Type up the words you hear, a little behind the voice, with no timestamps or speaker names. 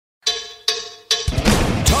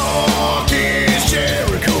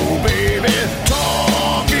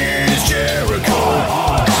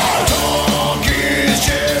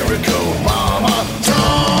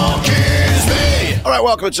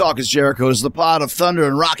welcome to Talk is Jericho. It's the pod of thunder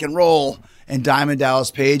and rock and roll. And Diamond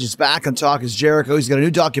Dallas Page is back on Talk is Jericho. He's got a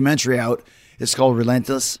new documentary out. It's called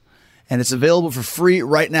Relentless. And it's available for free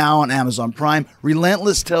right now on Amazon Prime.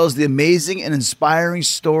 Relentless tells the amazing and inspiring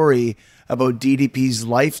story about DDP's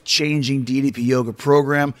life-changing DDP yoga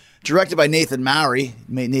program, directed by Nathan Mowry.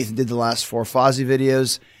 Nathan did the last 4 Fozzy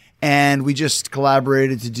videos. And we just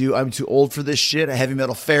collaborated to do I'm Too Old for This Shit, a heavy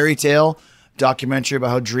metal fairy tale documentary about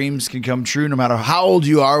how dreams can come true no matter how old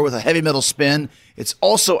you are with a heavy metal spin. It's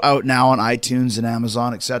also out now on iTunes and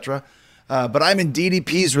Amazon, etc. But I'm in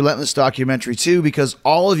DDP's Relentless documentary too, because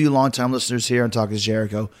all of you longtime listeners here on Talk is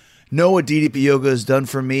Jericho know what DDP Yoga has done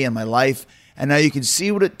for me and my life. And now you can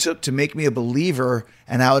see what it took to make me a believer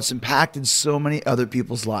and how it's impacted so many other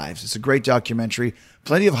people's lives. It's a great documentary.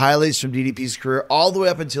 Plenty of highlights from DDP's career all the way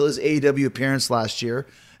up until his AEW appearance last year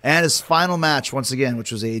and his final match once again,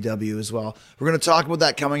 which was AEW as well. We're going to talk about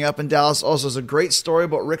that coming up in Dallas. Also, there's a great story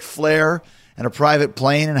about Ric Flair and a private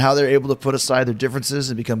plane and how they're able to put aside their differences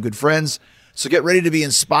and become good friends. So get ready to be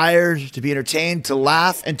inspired, to be entertained, to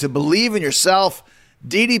laugh, and to believe in yourself.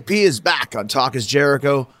 DDP is back on Talk is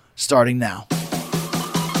Jericho, starting now.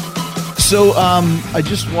 So I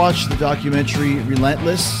just watched the documentary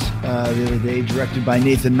Relentless the other day, directed by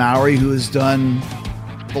Nathan Mowry, who has done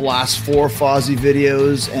the last 4 Fozzy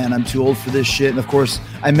videos, and I'm Too Old for This Shit. And of course,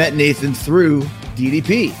 I met Nathan through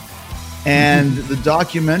DDP. And the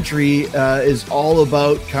documentary is all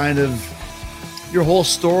about kind of your whole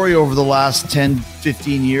story over the last 10,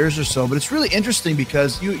 15 years or so. But it's really interesting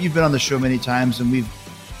because you've been on the show many times, and we've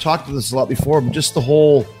talked about this a lot before, but just the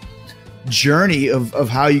whole journey of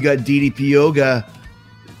how you got DDP Yoga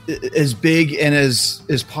as big and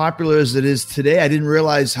as popular as it is today. I didn't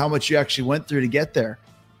realize how much you actually went through to get there.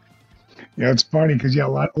 Yeah, it's funny because a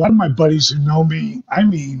lot of my buddies who know me, I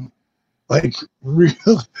mean, like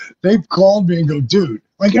real, they've called me and go, dude,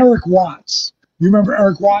 like Eric Watts. You remember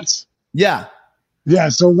Eric Watts? Yeah. Yeah.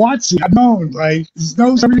 So Wattsy, I've known, like, he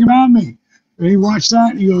knows everything about me. And he watched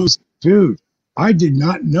that and he goes, dude, I did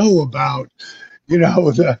not know about,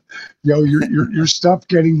 your stuff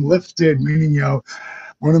getting lifted, meaning,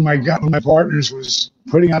 one of my partners was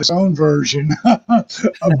putting out his own version of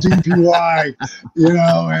DPY,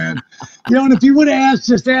 and if you would have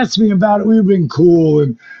just asked me about it, we would have been cool.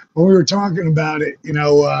 And when we were talking about it,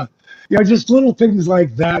 just little things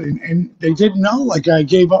like that. And they didn't know, like, I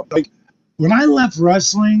gave up. Like, when I left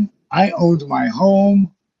wrestling, I owned my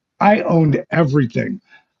home. I owned everything.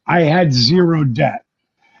 I had 0 debt.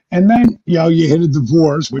 And then, you hit a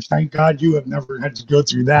divorce, which thank God you have never had to go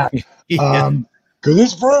through that. Yeah. Because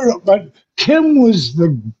it's brutal. But Kim was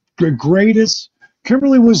the greatest.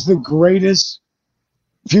 Kimberly was the greatest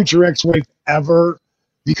future ex-wife ever,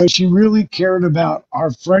 because she really cared about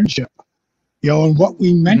our friendship, and what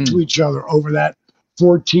we meant to each other over that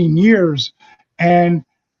 14 years. And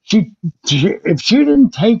she if she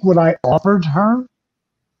didn't take what I offered her,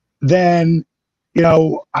 then,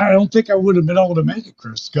 I don't think I would have been able to make it,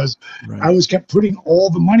 Chris, because Right. I was kept putting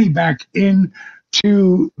all the money back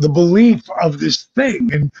into the belief of this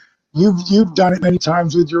thing. And you've done it many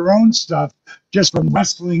times with your own stuff, just from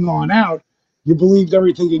wrestling on out. You believed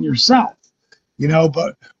everything in yourself,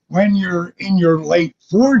 but when you're in your late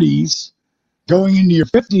 40s, going into your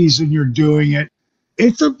 50s and you're doing it,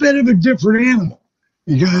 it's a bit of a different animal,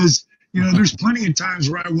 because, there's plenty of times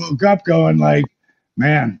where I woke up going like,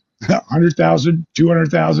 man, 100,000,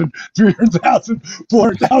 200,000, 300,000,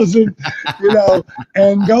 400,000,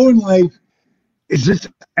 and going like, is this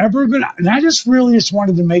ever good? And I just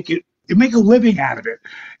wanted to make a living out of it.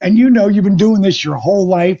 And you've been doing this your whole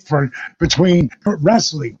life, between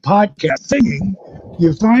wrestling, podcast, singing.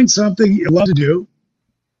 You find something you love to do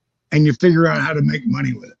and you figure out how to make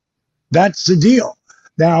money with it. That's the deal.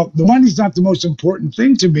 Now, the money's not the most important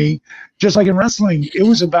thing to me. Just like in wrestling, it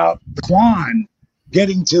was about the Quan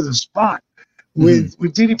getting to the spot. With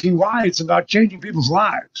DDPY, it's about changing people's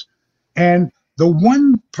lives. And the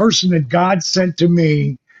one person that God sent to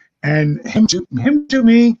me, and him to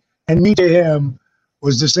me and me to him,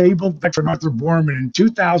 was disabled veteran Arthur Borman in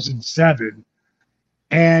 2007.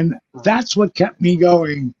 And that's what kept me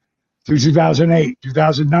going through 2008,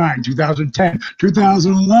 2009, 2010,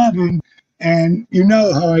 2011. And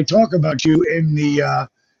how I talk about you in the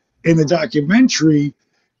documentary.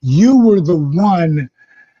 You were the one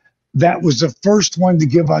that was the first one to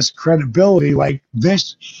give us credibility, like,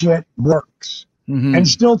 this shit works. And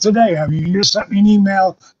still today, I mean, you sent me an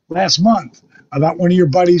email last month about one of your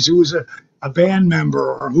buddies who was a band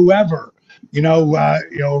member or whoever,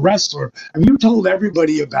 a wrestler. I mean, you told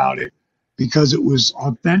everybody about it because it was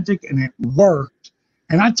authentic and it worked.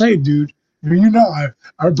 And I tell you, dude,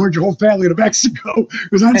 I brought your whole family to Mexico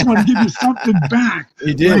because I just want to give you something back.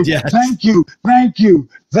 You did, like, yes. Thank you.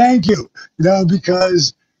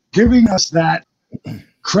 Because giving us that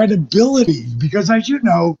credibility, because as you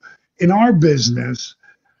know, in our business,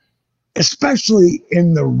 especially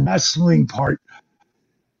in the wrestling part,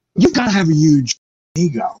 you've got to have a huge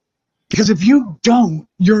ego. Because if you don't,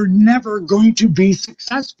 you're never going to be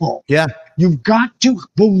successful. Yeah. You've got to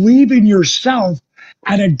believe in yourself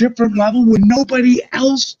at a different level when nobody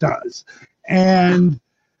else does. And,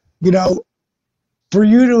 for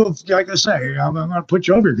you to, like I say, I'm going to put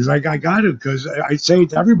you over because I got to, because I say it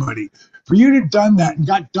to everybody. For you to have done that and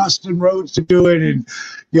got Dustin Rhodes to do it, and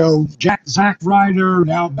Zack Ryder,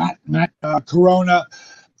 now Matt Corona,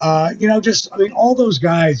 all those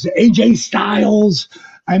guys, AJ Styles,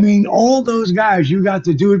 all those guys, you got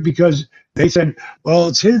to do it because they said, well,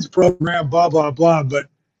 it's his program, blah blah blah, but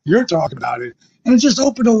you're talking about it, and it just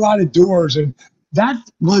opened a lot of doors, and that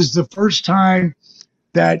was the first time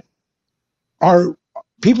that our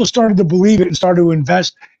people started to believe it and started to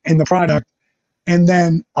invest in the product. And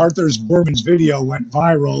then Arthur's Borman's video went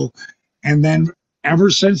viral. And then ever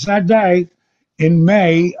since that day, in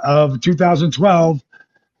May of 2012,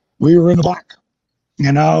 we were in the black,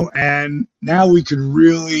 and now we could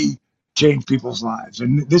really change people's lives.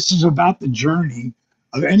 And this is about the journey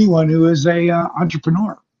of anyone who is a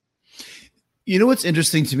entrepreneur. You know what's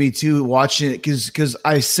interesting to me too, watching it, because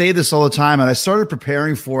I say this all the time, and I started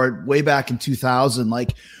preparing for it way back in 2000.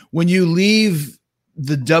 Like when you leave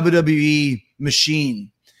the WWE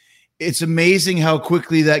machine, it's amazing how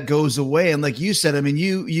quickly that goes away. And like you said,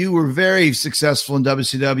 you were very successful in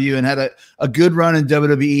WCW and had a good run in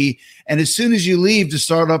WWE. And as soon as you leave to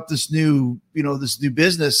start up this new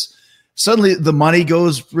business, suddenly the money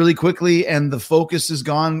goes really quickly and the focus is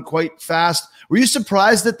gone quite fast. Were you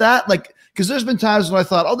surprised at that? Like, because there's been times when I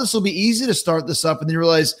thought, oh, this will be easy to start this up. And then you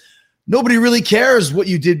realize nobody really cares what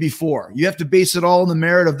you did before. You have to base it all on the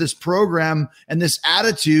merit of this program and this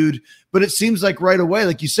attitude. But it seems like right away,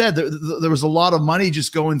 like you said, there was a lot of money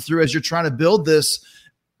just going through as you're trying to build this.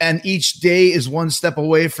 And each day is one step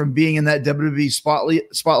away from being in that WWE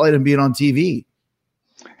spotlight and being on TV.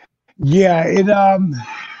 Yeah,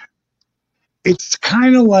 it's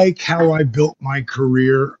kind of like how I built my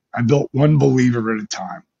career. I built one believer at a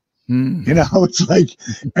time. It's like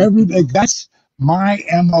everything. That's my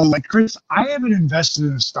MO. Like, Chris, I haven't invested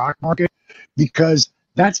in the stock market because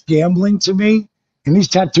that's gambling to me. And these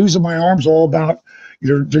tattoos on my arms are all about,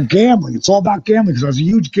 they're gambling. It's all about gambling because I was a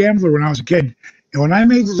huge gambler when I was a kid. And when I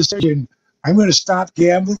made the decision, I'm going to stop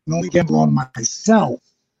gambling and only gamble on myself,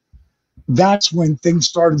 that's when things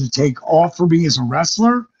started to take off for me as a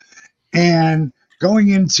wrestler. And going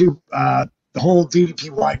into the whole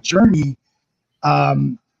DDPY journey,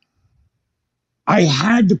 I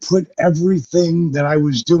had to put everything that I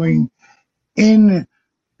was doing in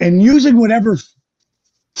and using whatever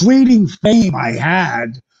fleeting fame I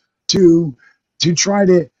had to try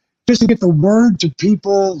to just to get the word to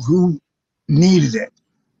people who needed it.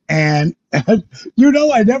 And I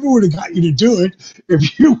never would have got you to do it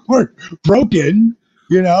if you weren't broken,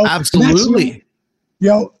 Absolutely.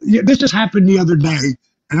 This just happened the other day,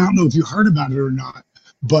 and I don't know if you heard about it or not,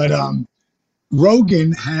 but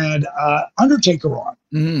Rogan had Undertaker on.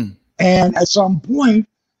 Mm-hmm. And at some point,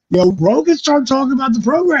 Rogan started talking about the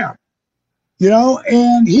program,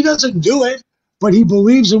 and he doesn't do it, but he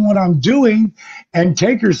believes in what I'm doing. And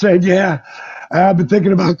Taker said, yeah, I've been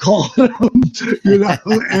thinking about calling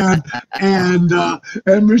him,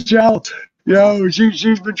 and Michelle,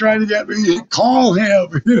 she's been trying to get me to call him,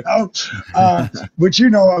 but I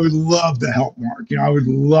would love to help Mark. I would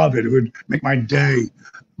love it. It would make my day.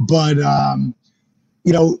 But,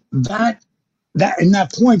 that in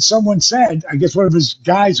that point, someone said, I guess one of his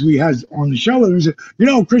guys who he has on the show, he said,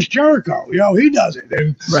 Chris Jericho, he does it.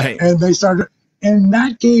 And, right. And they started, and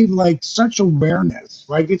that gave like such awareness.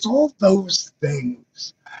 Like it's all those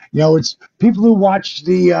things, it's people who watch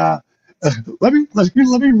the, let me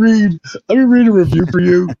read a review for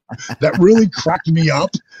you that really cracked me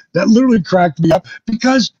up. That literally cracked me up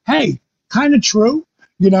because, hey, kind of true.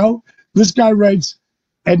 This guy writes,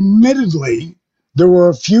 admittedly, there were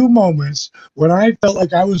a few moments when I felt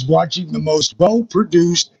like I was watching the most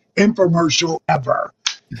well-produced infomercial ever.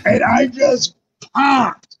 And I just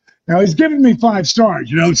popped. Now, he's giving me 5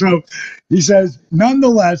 stars, so he says,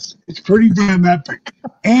 nonetheless, it's pretty damn epic.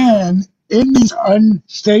 And in these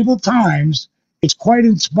unstable times, it's quite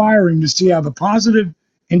inspiring to see how the positive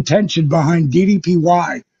intention behind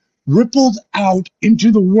DDPY rippled out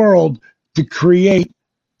into the world to create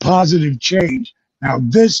positive change. Now,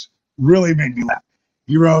 this really made me laugh.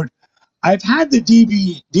 He wrote, I've had the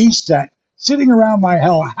DVD set sitting around my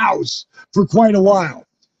house for quite a while.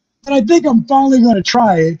 And I think I'm finally going to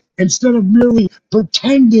try it instead of merely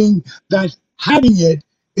pretending that having it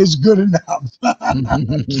is good enough.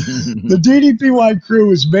 The DDPY crew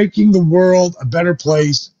is making the world a better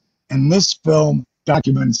place, and this film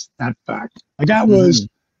documents that fact. Like that was,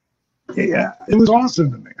 yeah, it was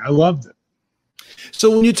awesome to me. I loved it.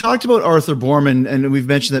 So when you talked about Arthur Borman, and we've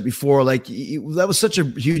mentioned that before, like that was such a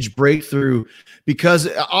huge breakthrough because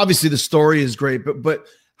obviously the story is great, but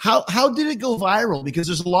how did it go viral? Because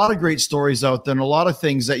there's a lot of great stories out there and a lot of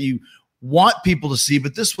things that you want people to see,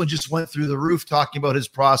 but this one just went through the roof talking about his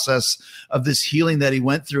process of this healing that he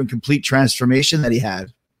went through and complete transformation that he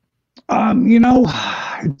had. You know,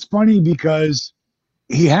 it's funny because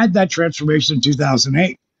he had that transformation in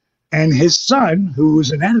 2008, and his son, who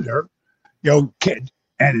was an editor, kid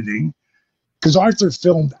editing, because Arthur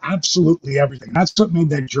filmed absolutely everything. That's what made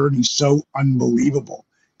that journey so unbelievable,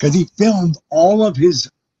 because he filmed all of his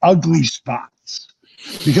ugly spots.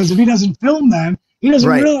 Because if he doesn't film them, he doesn't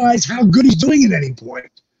realize how good he's doing at any point.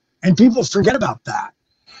 And people forget about that.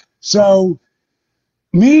 So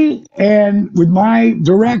me and with my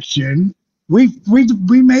direction, we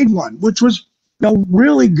made one, which was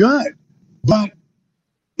really good. But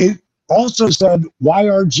it also said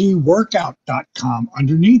yrgworkout.com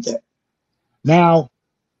underneath it. Now,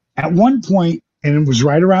 at one point, and it was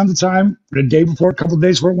right around the time, the day before, a couple of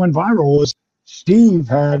days before it went viral, was Steve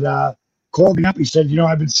had called me up. He said,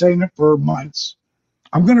 I've been saying it for months.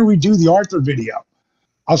 I'm going to redo the Arthur video.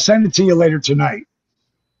 I'll send it to you later tonight.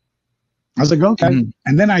 I was like, okay.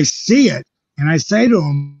 And then I see it, and I say to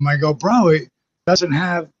him, I go, bro, it doesn't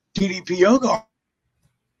have DDP Yoga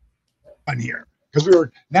on here. Because we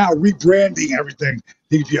were now rebranding everything,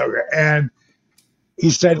 DDP Yoga. And he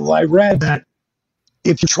said, well, I read that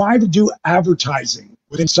if you try to do advertising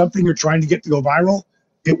within something you're trying to get to go viral,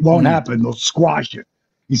 it won't happen. They'll squash it.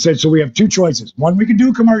 He said, so we have two choices. One, we can do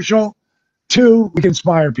a commercial. Two, we can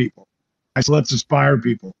inspire people. I said, let's inspire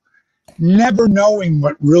people. Never knowing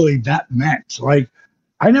what really that meant. Like,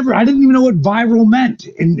 I didn't even know what viral meant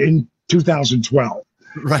in 2012.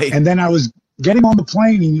 Right. And then I was getting on the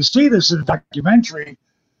plane, and you see this in the documentary.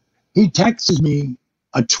 He texts me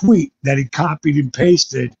a tweet that he copied and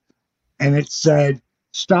pasted, and it said,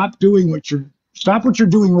 stop what you're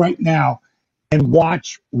doing right now and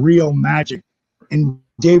watch real magic. And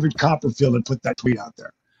David Copperfield had put that tweet out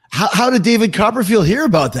there. How did David Copperfield hear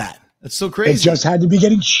about that? That's so crazy. It just had to be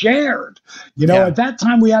getting shared. At that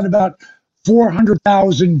time we had about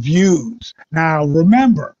 400,000 views. Now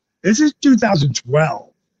remember, this is 2012.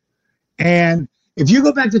 And if you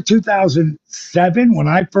go back to 2007, when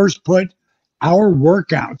I first put our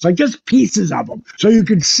workouts, like just pieces of them, so you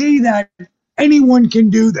can see that anyone can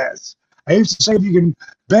do this. I used to say, if you can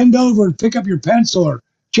bend over and pick up your pencil or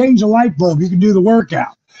change a light bulb, you can do the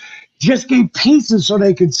workout. Just gave pieces so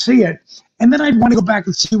they could see it. And then I'd want to go back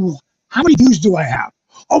and see, well, how many views do I have?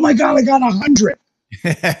 Oh my God, I got 100.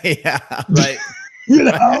 Yeah, right.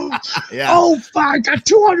 Yeah. Oh, fuck, I got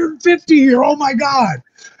 250 here. Oh my God.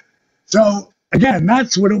 So again,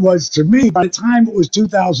 that's what it was to me. By the time it was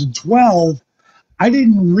 2012, I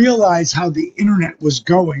didn't realize how the internet was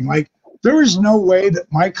going. Like, there is no way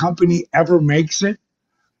that my company ever makes it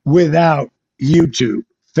without YouTube,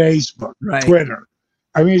 Facebook, Twitter.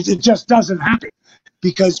 I mean, it just doesn't happen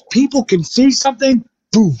because people can see something,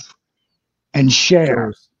 poof, and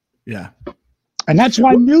share. Yeah. And that's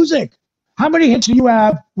why music. How many hits do you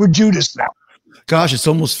have with Judas now? Gosh, it's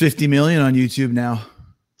almost 50 million on YouTube now.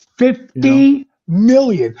 50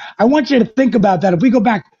 million. I want you to think about that. If we go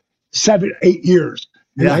back 7, 8 years,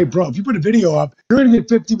 hey, bro, if you put a video up, you're going to get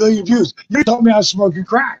 50 million views. You told me I was smoking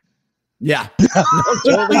crack. Yeah. No,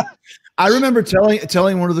 totally. I remember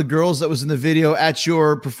telling one of the girls that was in the video at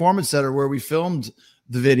your performance center where we filmed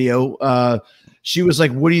the video, she was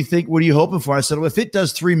like, what do you think? What are you hoping for? I said, well, if it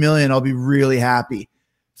does 3 million, I'll be really happy.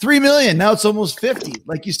 3 million. Now it's almost 50.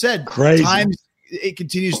 Like you said, crazy. Times it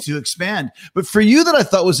continues to expand. But for you, that I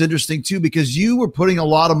thought was interesting too, because you were putting a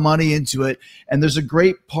lot of money into it. And there's a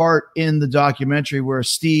great part in the documentary where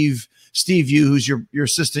Steve Yu, who's your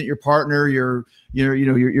assistant, your partner, your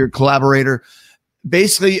collaborator,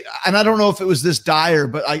 basically, and I don't know if it was this dire,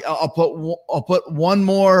 but I'll put one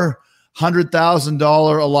more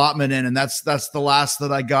 $100,000 allotment in, and that's the last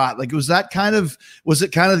that I got. Like, was it kind of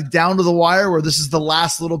down to the wire where this is the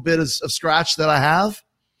last little bit of scratch that I have?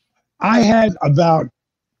 I had about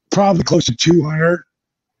probably close to 200,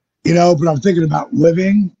 but I'm thinking about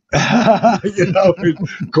living,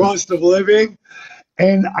 cost of living.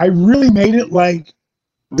 And I really made it like,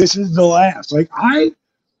 this is the last. Like,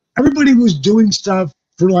 everybody was doing stuff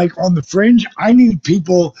for like on the fringe, I needed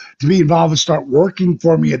people to be involved and start working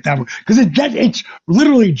for me at that point. Because it's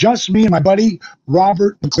literally just me and my buddy,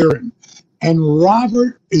 Robert McLaren. And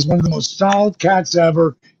Robert is one of the most solid cats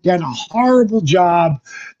ever. He had a horrible job.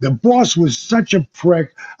 The boss was such a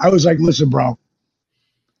prick. I was like, listen, bro,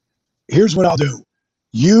 here's what I'll do.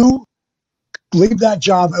 You leave that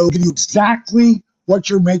job. I will give you exactly what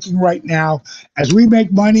you're making right now. As we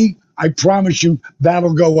make money, I promise you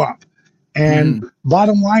that'll go up. And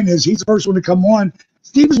bottom line is, he's the first one to come on.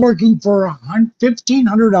 Steve was working for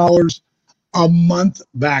 $1,500 a month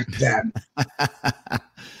back then.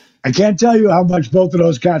 I can't tell you how much both of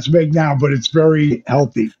those cats make now, but it's very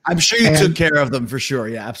healthy. I'm sure you took care of them for sure.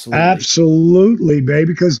 Yeah, absolutely. Absolutely, babe.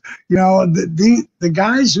 Because, you know, the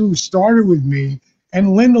guys who started with me,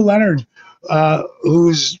 and Linda Leonard,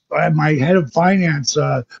 who's my head of finance,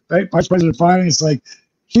 vice president of finance,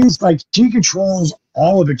 she controls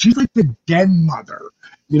all of it. She's like the den mother,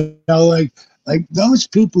 you know, like those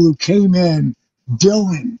people who came in.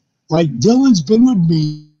 Dylan's been with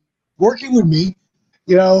me, working with me.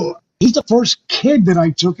 You know, he's the first kid that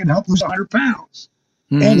I took and helped lose 100 pounds.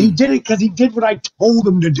 And he did it because he did what I told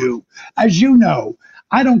him to do. As you know,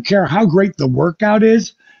 I don't care how great the workout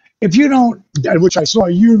is. If you don't, which I saw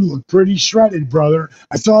you look pretty shredded, brother.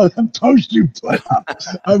 I saw that post you put up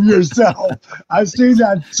of yourself. I've seen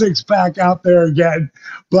that six-pack out there again.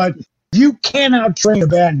 But you cannot train a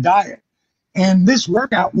bad diet. And this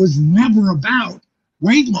workout was never about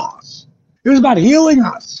weight loss. It was about healing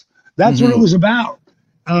us. That's what it was about.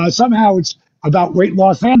 Somehow it's about weight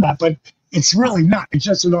loss and that, but it's really not. It's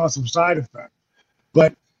just an awesome side effect.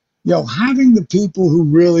 But, you know, having the people who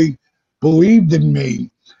really believed in me,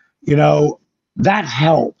 you know, that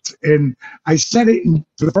helped. And I said it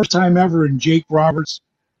for the first time ever in Jake Roberts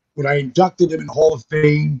when I inducted him in the Hall of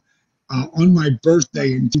Fame on my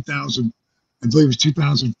birthday in 2000, I believe it was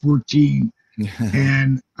 2014.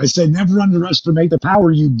 And I said, never underestimate the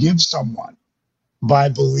power you give someone by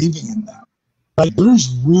believing in them. Like,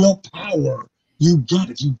 there's real power you get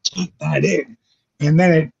if you take that in. And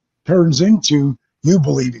then it turns into you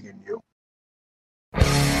believing in you.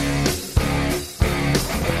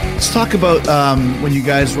 Let's talk about when you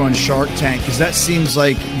guys were on Shark Tank, because that seems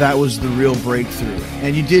like that was the real breakthrough.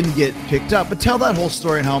 And you didn't get picked up. But tell that whole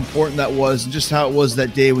story and how important that was and just how it was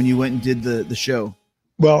that day when you went and did the show.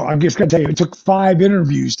 Well, I'm just going to tell you, it took 5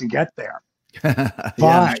 interviews to get there. 5.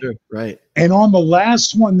 Yeah, sure. Right. And on the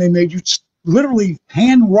last one, they made you literally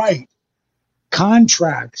handwrite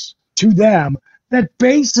contracts to them that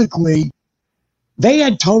basically they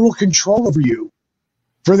had total control over you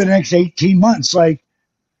for the next 18 months. Like,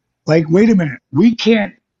 wait a minute, we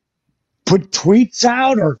can't put tweets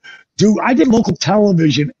out or I did local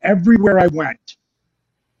television everywhere I went.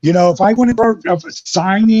 You know, if I went for a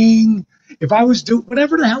signing, if I was doing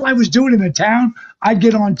whatever the hell I was doing in the town, I'd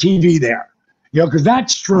get on TV there. You know, because that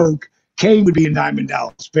stroke, Kane would be in Diamond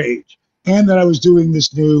Dallas Page. And that I was doing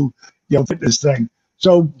this new, you know, fitness thing.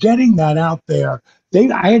 So getting that out there,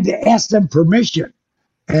 I had to ask them permission.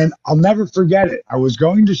 And I'll never forget it. I was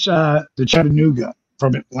going to Chattanooga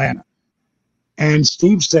from Atlanta. And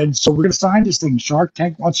Steve said, so we're going to sign this thing. Shark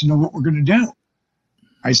Tank wants to know what we're going to do.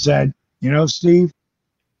 I said, you know, Steve,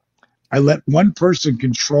 I let one person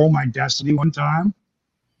control my destiny one time,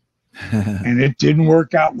 and it didn't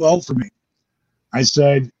work out well for me. I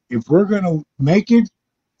said, if we're going to make it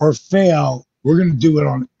or fail, we're going to do it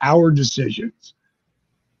on our decisions.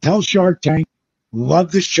 Tell Shark Tank,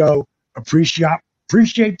 love the show,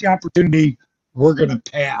 appreciate the opportunity, we're going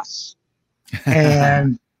to pass.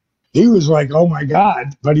 And he was like, oh my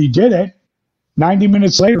God, but he did it. 90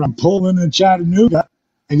 minutes later, I'm pulling in Chattanooga.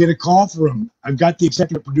 I get a call from him. I've got the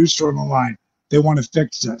executive producer on the line. They want to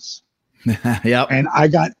fix this. Yep. And I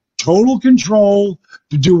got total control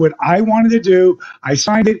to do what I wanted to do. I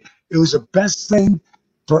signed it. It was the best thing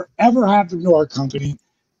forever happened to our company.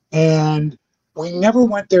 And we never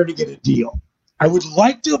went there to get a deal. I would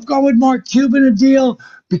like to have gone with Mark Cuban a deal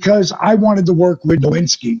because I wanted to work with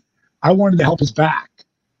Nowinski. I wanted to help his back,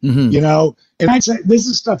 you know? And I'd say, this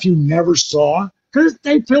is stuff you never saw because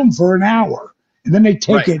they film for an hour. And then they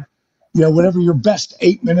take it, you know, whatever your best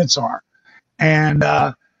 8 minutes are. And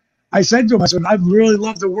I said to him, I said, I'd really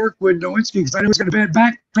love to work with Nowinski because I know he's got a bad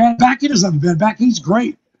back. He doesn't have a bad back. He's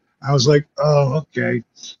great. I was like, oh, okay.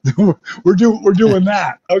 we're doing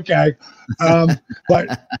that. Okay.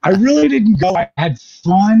 But I really didn't go. I had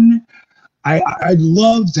fun. I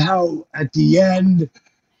loved how at the end,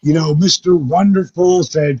 you know, Mr. Wonderful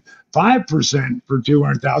said 5% for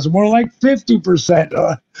 200,000, more like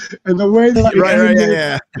 50%. And the way that right,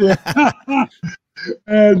 yeah.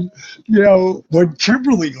 And, when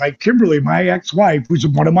Kimberly, my ex-wife, was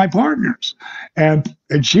one of my partners, and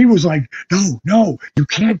she was like, no, you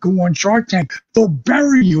can't go on Shark Tank. They'll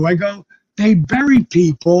bury you. I go, they bury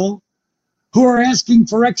people who are asking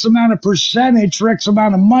for X amount of percentage for X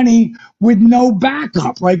amount of money with no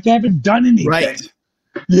backup. Like, they haven't done anything. Right.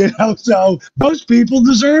 So those people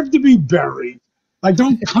deserve to be buried. Like,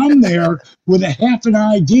 don't come there with a half an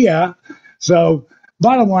idea. So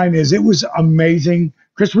bottom line is, it was amazing.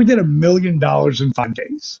 Chris, we did $1 million in 5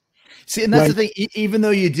 days. See, and that's the thing. Even though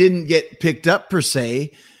you didn't get picked up per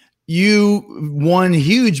se, you won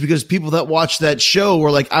huge because people that watched that show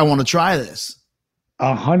were like, I want to try this.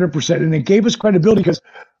 100%. And it gave us credibility because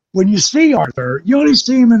when you see Arthur, you only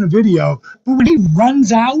see him in a video, but when he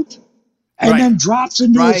runs out and then drops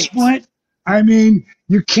into a split, I mean,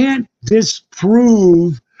 you can't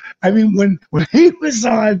disprove. I mean, when he was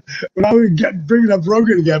on, when I would bringing up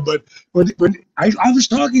Rogan again, but when I was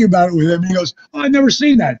talking about it with him, he goes, "Oh, I've never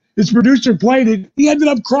seen that." His producer played it. He ended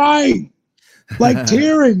up crying, like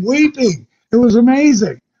tearing, weeping. It was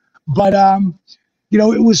amazing. But it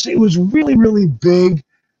was really, really big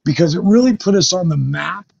because it really put us on the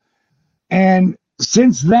map. And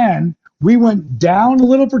since then, we went down a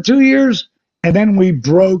little for 2 years, and then we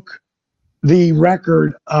broke the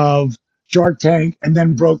record of Shark Tank, and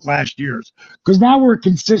then broke last year's. Because now we're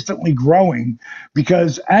consistently growing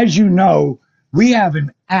because, as you know, we have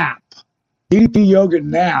an app. DDP Yoga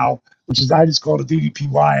Now, which is, I just call it a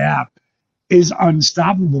DDPY app, is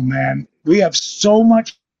unstoppable, man. We have so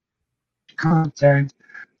much content.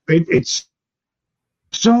 It's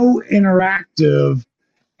so interactive,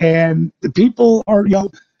 and the people are,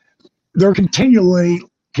 they're continually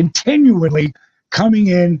coming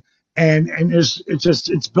in, and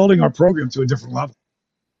it's building our program to a different level.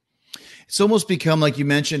 It's almost become, like you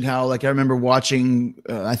mentioned, how, like, I remember watching,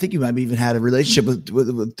 I think you might have even had a relationship with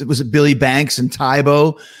was it Billy Banks and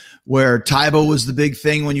Tybo, where Tybo was the big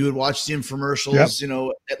thing when you would watch the infomercials,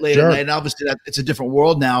 at late at night. And obviously it's a different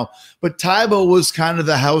world now, but Tybo was kind of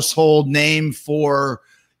the household name for,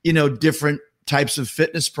 different types of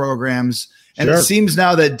fitness programs. And it seems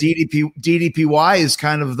now that DDPY is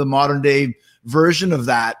kind of the modern day version of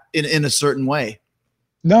that in a certain way.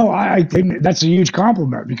 No, I think that's a huge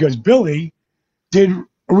compliment because Billy did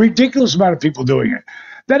a ridiculous amount of people doing it.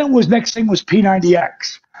 Then next thing was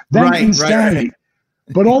P90X, then Insanity. Right.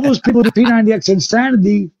 But all those people to P90X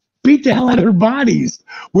Insanity beat the hell out of their bodies,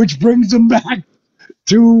 which brings them back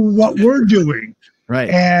to what we're doing. Right.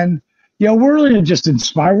 And, we're really just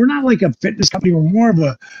inspired. We're not like a fitness company. We're more of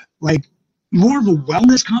a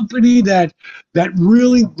wellness company that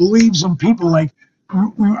really believes in people. Like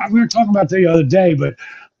we were talking about the other day, but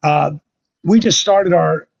we just started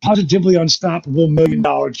our Positively Unstoppable $1 Million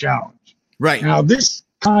Challenge. Right. Now, this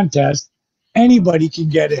contest, anybody can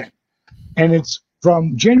get in. And it's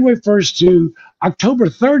from January 1st to October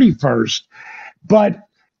 31st. But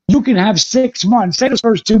you can have 6 months. Say the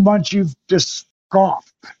first 2 months you've just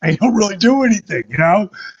off and you don't really do anything, and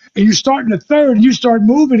you start in the third and you start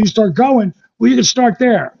moving, you start going. Well, you can start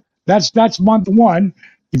there. That's month 1.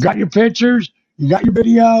 You got your pictures, you got your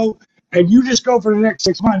video, and you just go for the next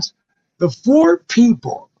 6 months. The 4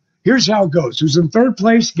 people, here's how it goes. Who's in third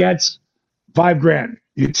place gets $5,000.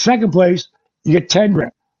 You get second place, you get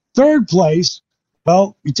 $10,000. Third place,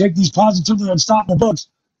 well, you take these Positively Unstoppable books,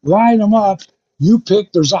 line them up, you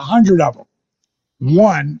pick, there's 100 of them.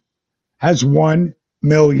 One has $1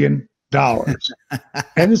 million.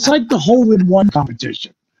 And it's like the hole-in-one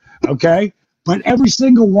competition, okay? But every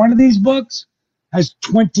single one of these books has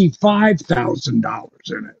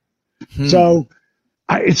 $25,000 in it. So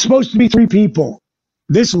it's supposed to be 3 people.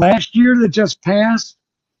 This last year that just passed,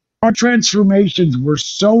 our transformations were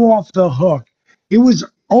so off the hook. It was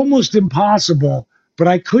almost impossible, but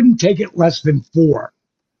I couldn't take it less than 4.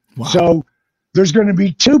 Wow. So there's going to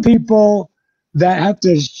be 2 people that have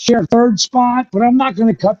to share third spot, but I'm not going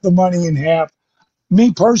to cut the money in half.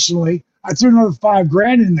 Me personally, I threw another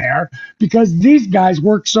 $5,000 in there because these guys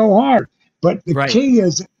work so hard. But the key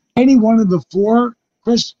is any one of the 4,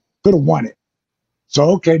 Chris, could have won it.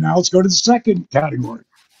 So, okay, now let's go to the second category.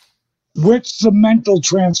 What's the mental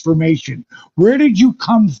transformation? Where did you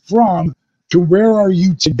come from to where are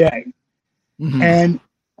you today? Mm-hmm. And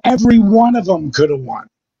every one of them could have won.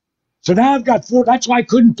 So now I've got 4. That's why I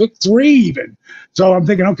couldn't pick 3 even. So I'm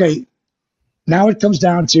thinking, okay, now it comes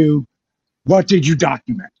down to what did you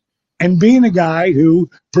document? And being a guy who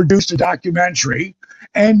produced a documentary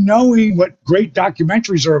and knowing what great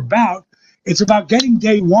documentaries are about, it's about getting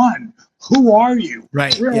day one. Who are you?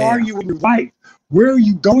 Right. Where are you in your life? Where are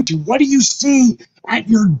you going to? What do you see at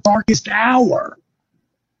your darkest hour?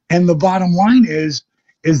 And the bottom line is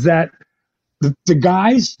that the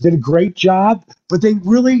guys did a great job, but they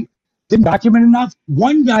really didn't document enough.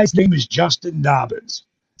 One guy's name is Justin Dobbins,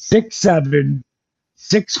 6'7",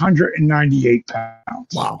 698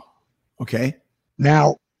 pounds. Wow. Okay.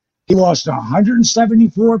 Now, he lost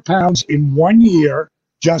 174 pounds in 1 year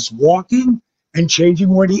just walking and changing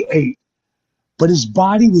what he ate. But his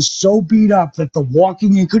body was so beat up that the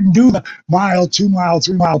walking, he couldn't do the mile, 2 mile,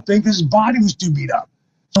 3 mile thing because his body was too beat up.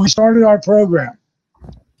 So we started our program.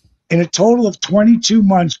 In a total of 22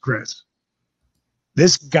 months, Chris,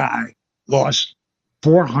 this guy lost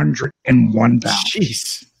 401 pounds.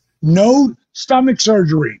 Jeez. No stomach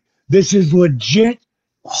surgery. This is legit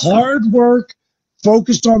hard work,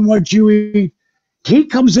 focused on what you eat. He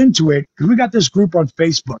comes into it because we got this group on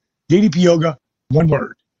Facebook, DDP Yoga, one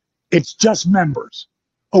word. It's just members,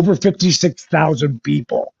 over 56,000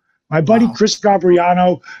 people. My buddy Chris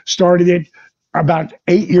Gabriano started it about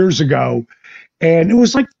 8 years ago, and it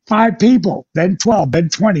was like 5 people, then 12, then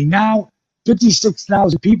 20, now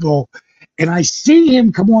 56,000 people. And I see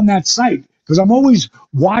him come on that site because I'm always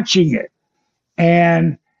watching it.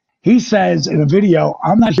 And he says in a video,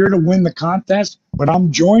 I'm not here to win the contest, but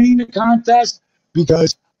I'm joining the contest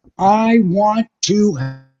because I want to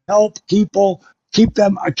help people, keep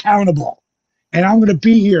them accountable. And I'm going to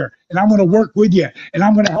be here and I'm going to work with you and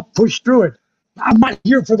I'm going to help push through it. I'm not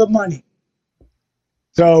here for the money.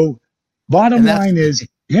 So bottom line is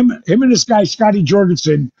him and this guy, Scotty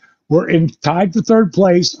Jorgensen, were tied for third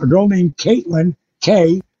place. A girl named Caitlin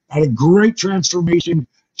Kay had a great transformation.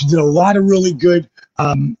 She did a lot of really good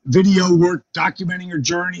video work documenting her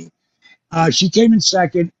journey. She came in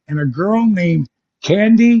second, and a girl named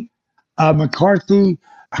Candy McCarthy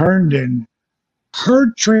Herndon,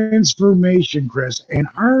 her transformation, Chris, and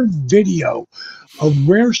her video of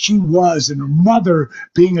where she was and her mother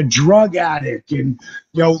being a drug addict and,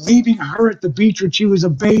 leaving her at the beach when she was a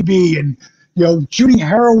baby and, shooting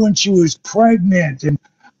heroin when she was pregnant. And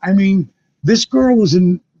I mean, this girl was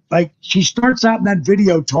she starts out in that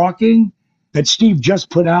video talking that Steve just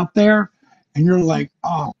put out there. And you're like,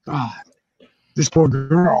 oh God, this poor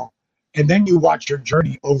girl. And then you watch her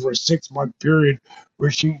journey over a 6-month period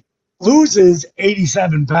where she loses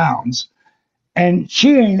 87 pounds. And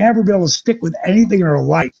she ain't ever been able to stick with anything in her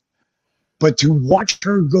life. But to watch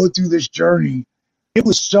her go through this journey, it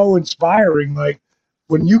was so inspiring. Like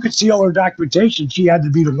when you could see all her documentation, she had to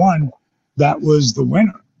be the one that was the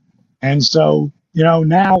winner. And so,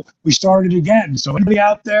 now we started again. So anybody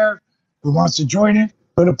out there who wants to join it,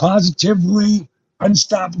 go to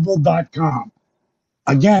positivelyunstoppable.com.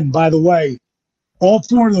 Again, by the way, all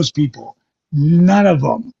 4 of those people, none of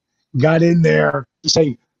them got in there to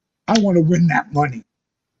say, I want to win that money.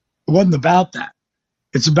 It wasn't about that.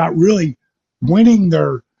 It's about really winning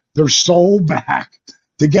their soul back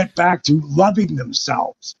to get back to loving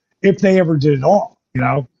themselves, if they ever did at all,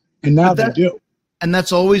 and now they do. And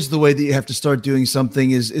that's always the way that you have to start doing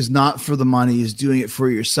something is not for the money, is doing it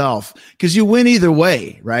for yourself. Because you win either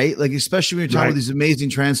way, right? Like, especially when you're talking about these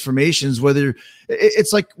amazing transformations, whether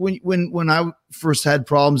it's like when I first had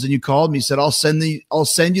problems and you called me, said, I'll send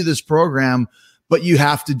you this program, but you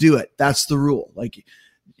have to do it. That's the rule. Like,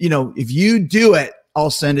 if you do it,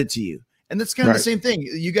 I'll send it to you. And that's kind of the same thing.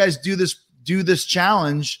 You guys do this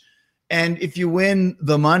challenge. And if you win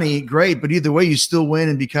the money, great. But either way, you still win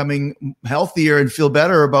in becoming healthier and feel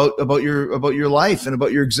better about your life and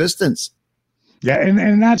about your existence. Yeah,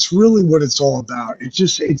 and that's really what it's all about.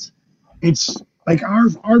 It's like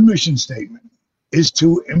our mission statement is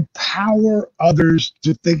to empower others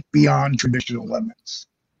to think beyond traditional limits,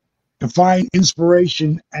 to find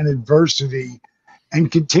inspiration and adversity,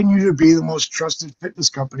 and continue to be the most trusted fitness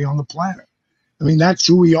company on the planet. I mean, that's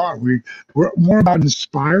who we are. We're more about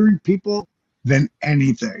inspiring people than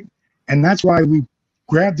anything. And that's why we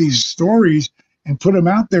grab these stories and put them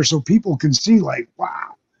out there so people can see, like,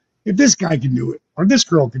 wow, if this guy can do it or this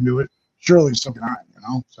girl can do it, surely so can I,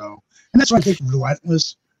 So, and that's why I think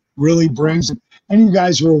Relentless really brings it. And you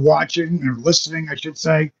guys who are watching or listening, I should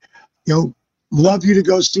say, love you to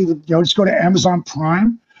go see just go to Amazon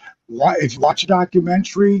Prime. If you watch a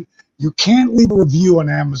documentary, you can't leave a review on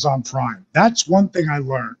Amazon Prime. That's one thing I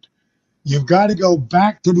learned. You've got to go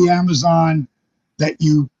back to the Amazon that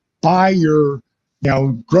you buy your,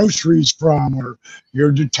 groceries from, or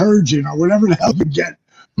your detergent, or whatever the hell you get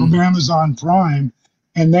from Amazon Prime,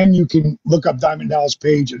 and then you can look up Diamond Dallas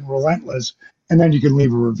Page and Relentless, and then you can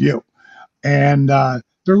leave a review. And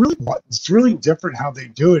it's really different how they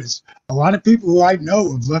do it. It's a lot of people who I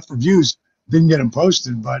know have left reviews, didn't get them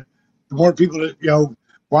posted, but the more people that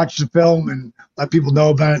watch the film and let people know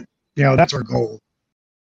about it, that's our goal.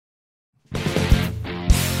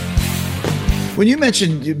 When you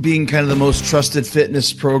mentioned being kind of the most trusted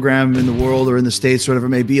fitness program in the world or in the States, whatever it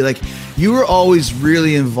may be, like you were always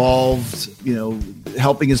really involved,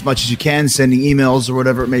 helping as much as you can, sending emails or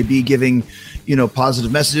whatever it may be, giving,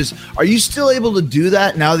 positive messages. Are you still able to do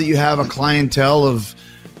that now that you have a clientele of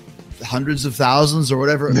hundreds of thousands or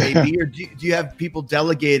whatever it may be? Or do you have people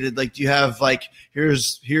delegated? Like, do you have like,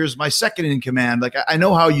 here's my second in command? Like, I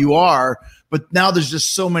know how you are, but now there's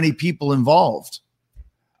just so many people involved.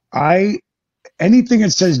 Anything that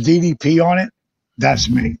says DDP on it, that's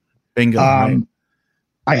me. Bingo. Right.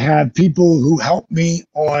 I have people who help me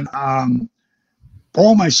on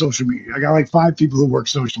all my social media. I got like 5 people who work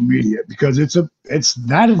social media because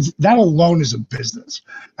that alone is a business.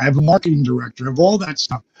 I have a marketing director, I have all that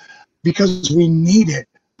stuff because we need it.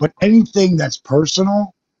 But anything that's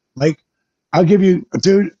personal, like I'll give you,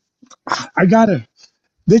 dude,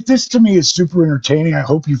 this to me is super entertaining. I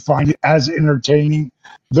hope you find it as entertaining.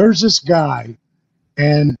 There's this guy,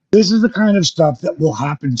 and this is the kind of stuff that will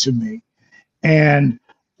happen to me. And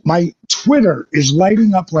my Twitter is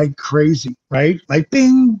lighting up like crazy, right? Like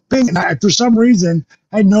bing, bing. And for some reason,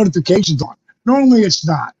 I had notifications on. Normally it's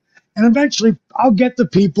not. And eventually I'll get the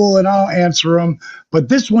people and I'll answer them. But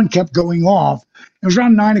this one kept going off. It was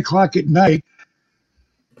around 9 o'clock at night.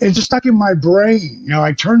 It's just stuck in my brain.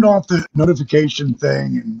 I turned off the notification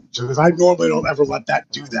thing, and because I normally don't ever let that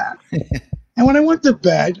do that. And when I went to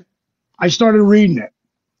bed, I started reading it.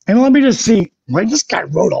 And let me just see, well, this guy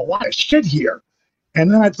wrote a lot of shit here.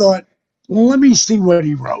 And then I thought, well, let me see what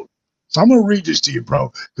he wrote. So I'm going to read this to you,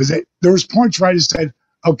 bro, because there was points where I just said,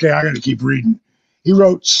 okay, I got to keep reading. He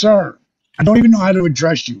wrote, "Sir, I don't even know how to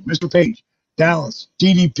address you. Mr. Page, Dallas,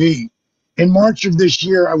 DDP. In March of this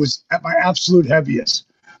year, I was at my absolute heaviest.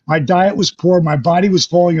 My diet was poor, my body was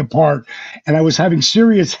falling apart, and I was having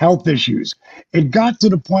serious health issues. It got to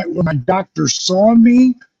the point where my doctor saw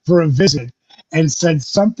me for a visit and said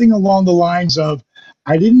something along the lines of,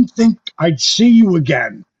 I didn't think I'd see you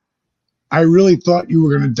again. I really thought you were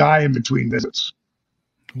going to die in between visits."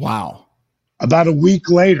 Wow. About a week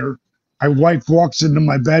later, my wife walks into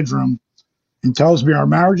my bedroom and tells me our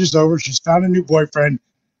marriage is over. She's found a new boyfriend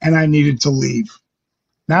and I needed to leave.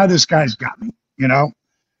 Now this guy's got me,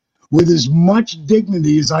 With as much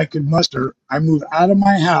dignity as I could muster, I moved out of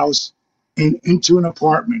my house and into an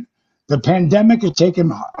apartment. The pandemic had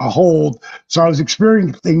taken a hold, so I was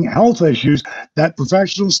experiencing health issues that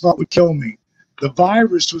professionals thought would kill me. The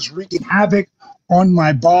virus was wreaking havoc on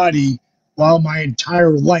my body while my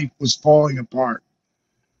entire life was falling apart.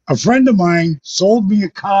 A friend of mine sold me a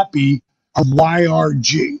copy of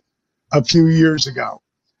YRG a few years ago.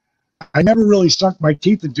 I never really sunk my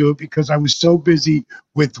teeth into it because I was so busy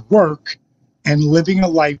with work and living a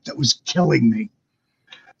life that was killing me.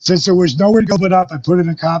 Since there was nowhere to go but up, I put in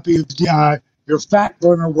a copy of your Fat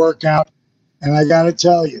Burner workout, and I got to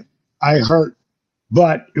tell you, I hurt.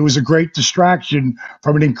 But it was a great distraction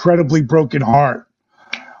from an incredibly broken heart.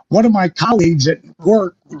 One of my colleagues at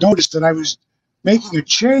work noticed that I was making a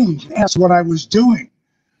change and asked what I was doing.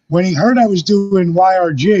 When he heard I was doing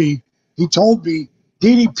YRG, he told me,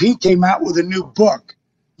 DDP came out with a new book.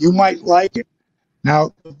 You might like it.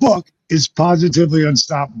 Now, the book is Positively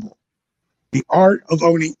Unstoppable. The Art of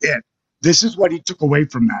Owning It. This is what he took away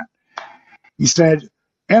from that. He said,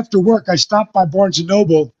 after work, I stopped by Barnes &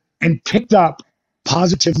 Noble and picked up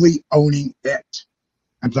Positively Owning It.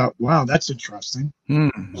 I thought, wow, that's interesting.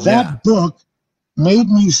 That book made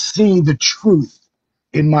me see the truth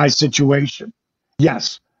in my situation.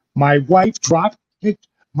 Yes, my wife kicked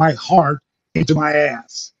my heart into my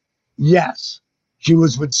ass. Yes, she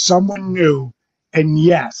was with someone new. And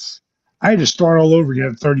yes, I had to start all over again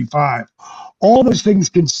at 35. All those things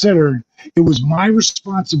considered, it was my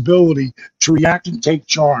responsibility to react and take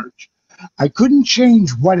charge. I couldn't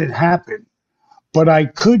change what had happened, but I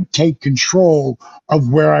could take control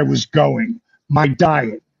of where I was going. My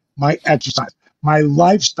diet, my exercise, my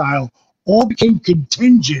lifestyle all became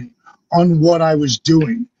contingent on what I was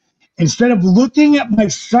doing. Instead of looking at my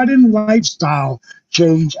sudden lifestyle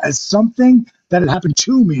change as something that had happened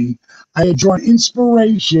to me, I had drawn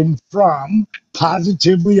inspiration from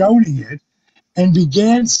Positively Owning It and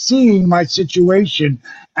began seeing my situation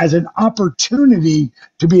as an opportunity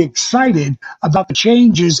to be excited about the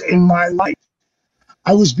changes in my life.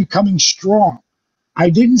 I was becoming strong. I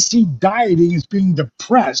didn't see dieting as being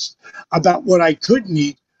depressed about what I couldn't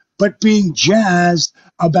eat, but being jazzed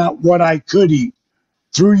about what I could eat.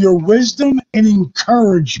 Through your wisdom and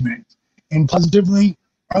encouragement and Positively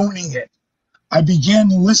Owning It, I began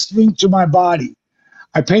listening to my body.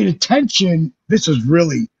 I paid attention. This is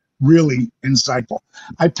really, really insightful.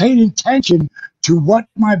 I paid attention to what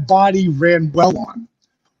my body ran well on,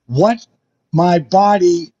 what my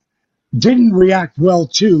body didn't react well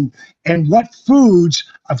to, and what foods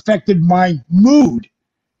affected my mood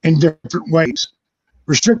in different ways.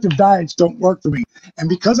 Restrictive diets don't work for me. And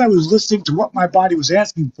because I was listening to what my body was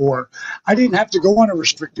asking for, I didn't have to go on a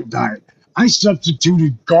restrictive diet. I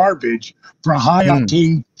substituted garbage for high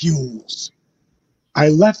octane fuels. I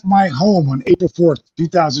left my home on April 4th,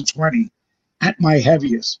 2020 at my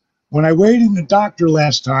heaviest. When I weighed in the doctor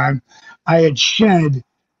last time, I had shed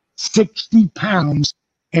 60 pounds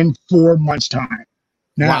in 4 months' time.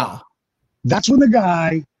 Now, Wow. that's when the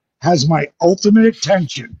guy has my ultimate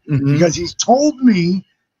attention because he's told me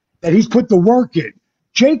that he's put the work in.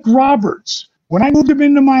 Jake Roberts, when I moved him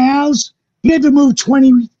into my house, he had to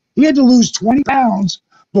lose 20 pounds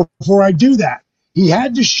before I do that. He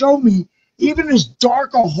had to show me, even as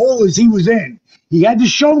dark a hole as he was in, he had to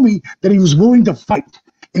show me that he was willing to fight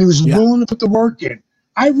and he was willing to put the work in.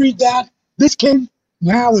 I read that. This kid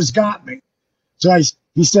now has got me. So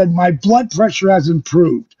he said, my blood pressure has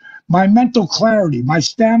improved, my mental clarity, my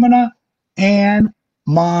stamina, and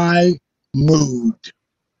my mood.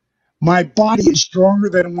 My body is stronger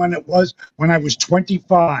than when it was when I was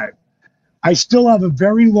 25. I still have a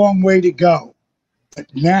very long way to go, but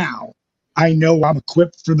now I know I'm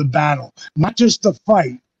equipped for the battle, not just to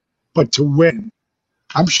fight, but to win.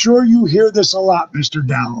 I'm sure you hear this a lot, Mr.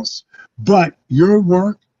 Dallas, but your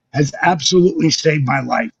work has absolutely saved my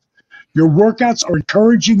life. Your workouts are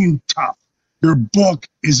encouraging and tough. Your book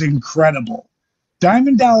is incredible.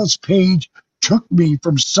 Diamond Dallas Page took me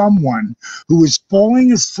from someone who was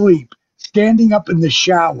falling asleep, standing up in the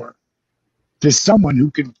shower, to someone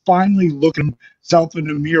who can finally look himself in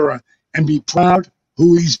the mirror and be proud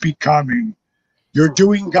who he's becoming. You're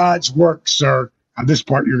doing God's work, sir. And this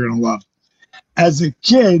part you're going to love. As a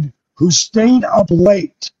kid who stayed up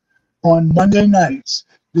late on Monday nights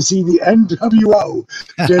to see the NWO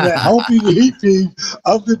get a helping heaping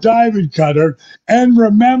of the Diamond Cutter and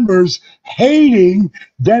remembers hating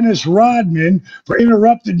Dennis Rodman for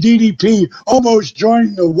interrupting DDP, almost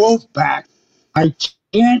joining the Wolf Pack, I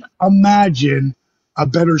can't imagine a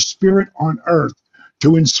better spirit on earth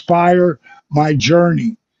to inspire my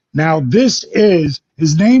journey. Now, his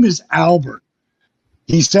name is Albert.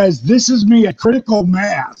 He says, this is me at critical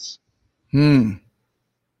mass.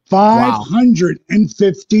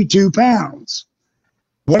 552 pounds.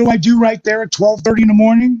 What do I do right there at 12:30 in the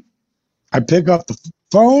morning? I pick up the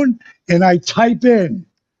phone and I type in,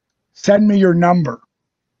 send me your number.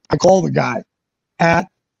 I call the guy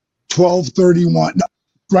at 12:31. No,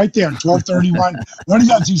 right there, 12:31. When he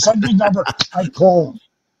does, he sends me a number. I call him.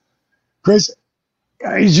 Chris,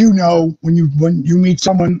 as you know, when you meet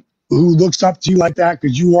someone who looks up to you like that,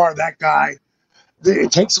 because you are that guy,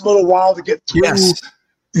 it takes a little while to get through. Yes.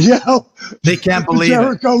 You know, They can't the believe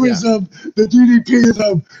Jerichoism, the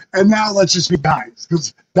DDPism, and now let's just be guys,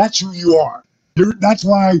 because that's who you are. That's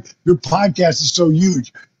why your podcast is so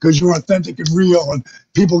huge, because you're authentic and real, and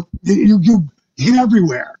people, you hit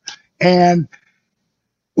everywhere. And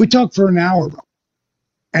we talked for an hour,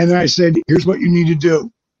 and then I said, here's what you need to do.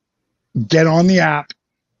 Get on the app,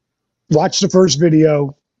 watch the first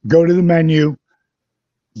video, go to the menu,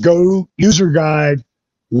 go user guide,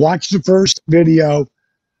 watch the first video,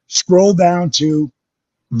 scroll down to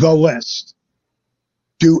the list.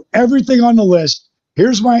 Do everything on the list.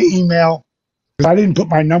 Here's my email, because I didn't put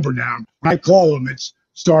my number down. When I call them, it's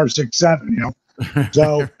 *67, you know.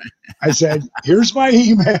 So I said, here's my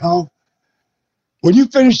email. When you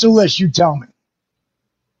finish the list, you tell me.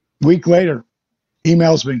 Week later,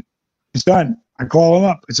 emails me. It's done. I call him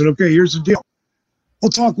up. I said, okay, here's the deal.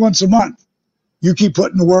 We'll talk once a month. You keep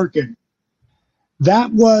putting the work in.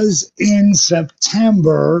 That was in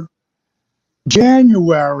September,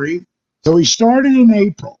 January. So he started in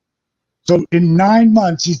April. So in 9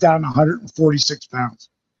 months, he's down 146 pounds.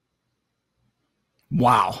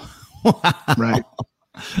 Wow. Right.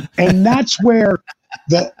 And that's where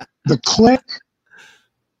the click,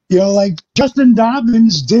 you know, like Justin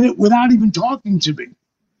Dobbins did it without even talking to me.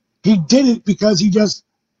 He did it because he just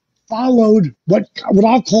followed what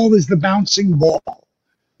I'll call is the bouncing ball.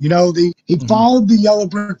 You know, he followed the yellow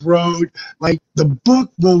brick road. Like, the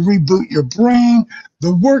book will reboot your brain.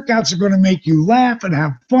 The workouts are going to make you laugh and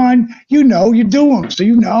have fun. You know, you do them, so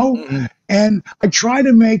you know. And I try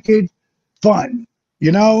to make it fun,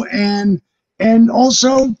 you know, and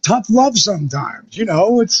also tough love sometimes. You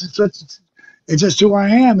know, it's just who I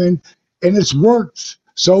am, and it's worked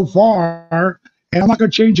so far. And I'm not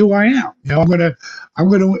going to change who I am. You know, I'm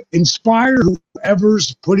going to inspire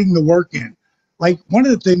whoever's putting the work in. Like, one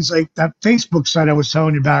of the things, like that Facebook site I was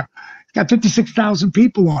telling you about, it's got 56,000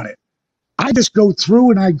 people on it. I just go through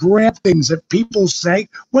and I grab things that people say,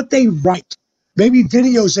 what they write. maybe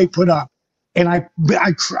videos they put up. And I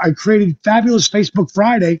created Fabulous Facebook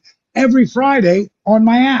Friday every Friday on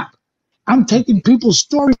my app. I'm taking people's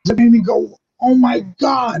stories that made me go, oh my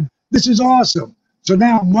God, this is awesome. So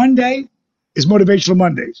now Monday is Motivational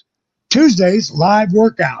Mondays. Tuesdays, live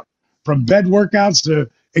workout, from bed workouts to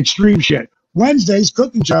extreme shit. Wednesday's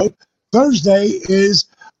cooking show. Thursday is,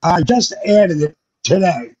 I just added it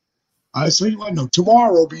today.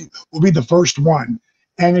 Tomorrow will be the first one.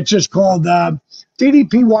 And it's just called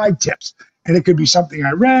DDPY Tips. And it could be something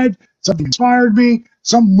I read, something inspired me,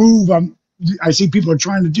 some move I see people are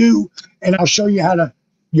trying to do, and I'll show you how to,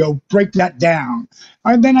 break that down.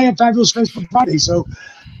 And then I have Fabulous Facebook Friday. So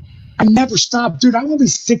I never stop. Dude, I'm only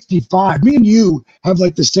 65. Me and you have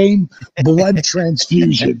like the same blood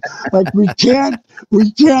transfusion. Like we can't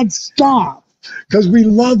stop because we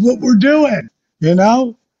love what we're doing. We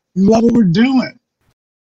love what we're doing.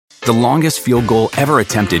 The longest field goal ever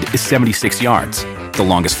attempted is 76 yards. The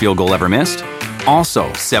longest field goal ever missed?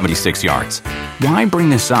 Also 76 yards. Why bring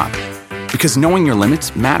this up? Because knowing your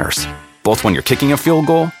limits matters, both when you're kicking a field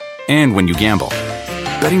goal and when you gamble.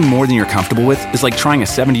 Betting more than you're comfortable with is like trying a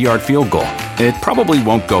 70-yard field goal. It probably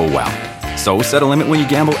won't go well. So set a limit when you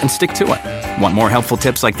gamble and stick to it. Want more helpful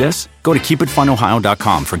tips like this? Go to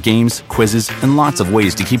keepitfunohio.com for games, quizzes, and lots of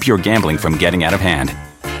ways to keep your gambling from getting out of hand.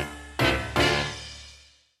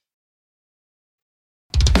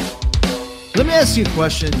 Let me ask you a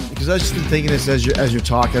question, because I've just been thinking this as you're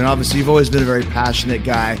talking. And obviously, you've always been a very passionate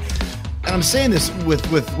guy. And I'm saying this with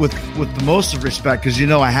the most of respect, because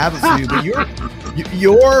I have it for you. But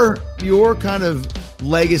your kind of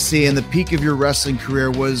legacy and the peak of your wrestling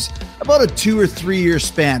career was about a 2 or 3 year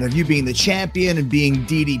span of you being the champion and being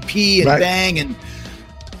DDP and right. Bang, and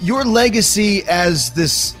your legacy as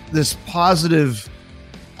this positive.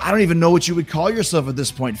 I don't even know what you would call yourself at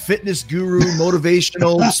this point. Fitness guru,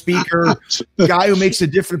 motivational speaker, guy who makes a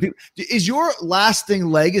difference. Is your lasting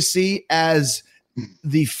legacy as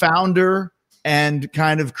the founder and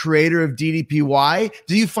kind of creator of DDPY?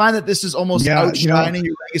 Do you find that this is almost outshining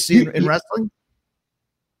your legacy in wrestling?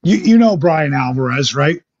 You know Brian Alvarez,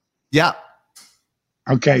 right? Yeah.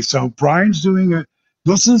 Okay, so Brian's doing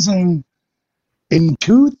this is in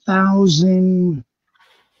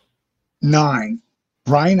 2009.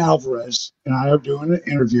 Brian Alvarez and I are doing an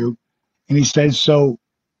interview, and he says, so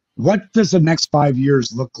what does the next 5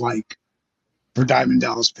 years look like for Diamond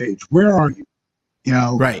Dallas Page? Where are you?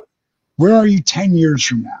 Right. Where are you 10 years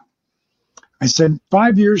from now? I said,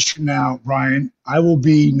 5 years from now, Brian, I will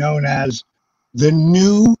be known as the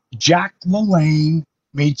new Jack LaLanne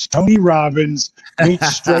meets Tony Robbins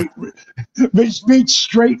meets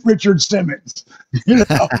straight Richard Simmons. And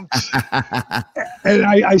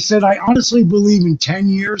I said, I honestly believe in 10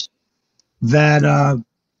 years that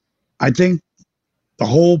I think the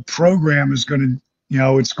whole program is going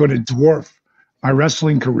to, it's going to dwarf my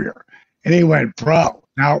wrestling career. And he went, bro.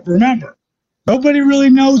 Now, remember, nobody really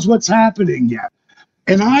knows what's happening yet.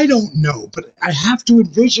 And I don't know, but I have to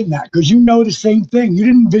envision that, because the same thing. You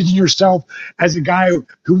didn't envision yourself as a guy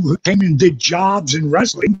who came in and did jobs in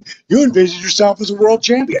wrestling. You envisioned yourself as a world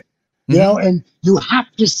champion, and you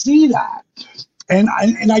have to see that. And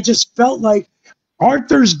I just felt like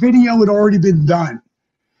Arthur's video had already been done.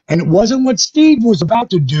 And it wasn't what Steve was about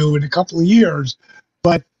to do in a couple of years,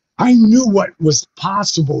 but I knew what was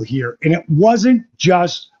possible here. And it wasn't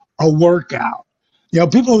just a workout.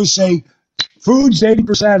 People always say, food's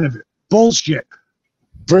 80% of it. Bullshit.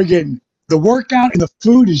 Friggin' the workout and the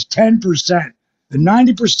food is 10%. The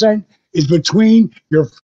 90% is between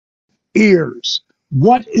your ears.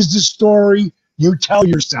 What is the story you tell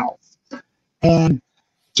yourself? And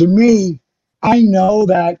to me, I know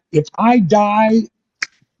that if I die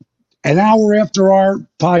an hour after our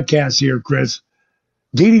podcast here, Chris,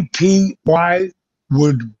 DDPY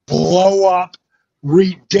would blow up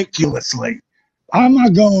ridiculously. I'm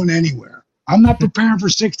not going anywhere. I'm not preparing for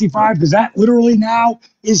 65, because that literally now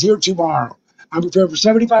is here tomorrow. I'm preparing for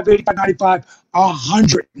 75, 85, 95,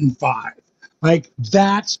 105. Like,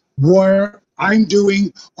 that's where I'm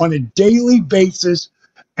doing on a daily basis.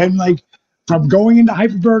 And like, from going into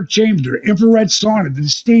hyperbaric chamber, infrared sauna, the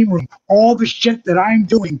steam room, all the shit that I'm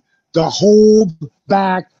doing to hold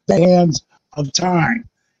back the hands of time.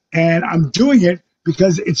 And I'm doing it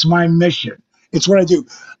because it's my mission. It's what I do.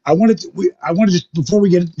 I want to before we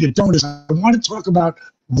get done with this, I want to talk about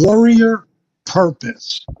warrior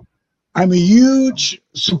purpose. I'm a huge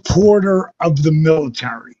supporter of the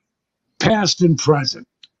military, past and present.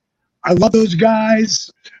 I love those guys.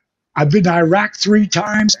 I've been to Iraq 3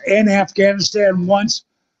 times and Afghanistan once.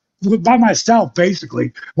 by myself,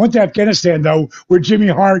 basically. Went to Afghanistan, though, with Jimmy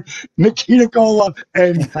Hart, Nikita Koloff,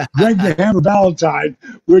 and Greg the Hammer Valentine,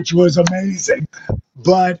 which was amazing.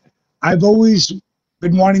 But I've always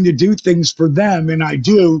been wanting to do things for them, and I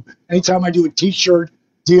do. Anytime I do a T-shirt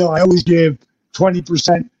deal, I always give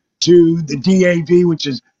 20% to the DAV, which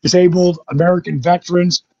is Disabled American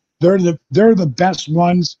Veterans. They're the best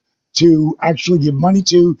ones to actually give money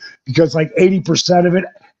to, because like 80% of it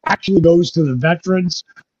actually goes to the veterans.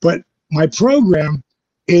 But my program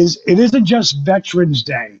it isn't just Veterans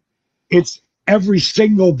Day. It's every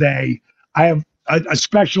single day. I have a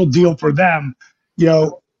special deal for them,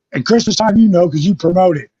 at Christmas time, because you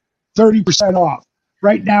promote it, 30% off.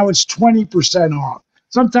 Right now it's 20% off.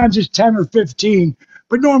 Sometimes it's 10 or 15,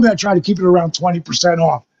 but normally I try to keep it around 20%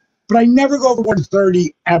 off. But I never go over more than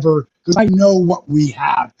 30 ever, because I know what we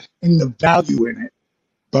have and the value in it.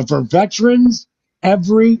 But for veterans,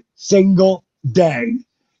 every single day,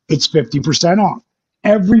 it's 50% off.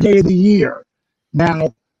 Every day of the year.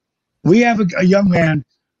 Now, we have a young man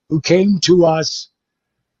who came to us,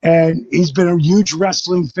 and he's been a huge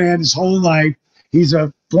wrestling fan his whole life. He's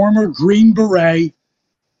a former Green Beret.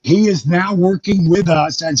 He is now working with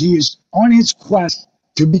us as he is on his quest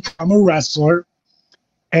to become a wrestler.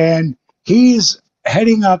 And he's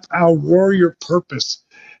heading up our Warrior Purpose.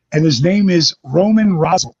 And his name is Roman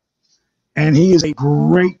Rosal. And he is a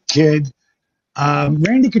great kid.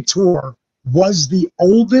 Randy Couture was the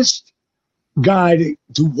oldest guy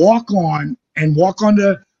to walk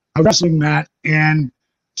onto a wrestling mat and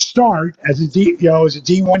start as a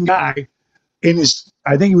D1 guy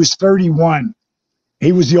I think he was 31.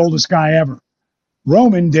 He was the oldest guy ever.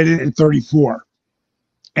 Roman did it at 34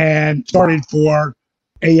 and started for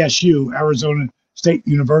ASU, Arizona State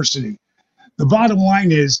University. The bottom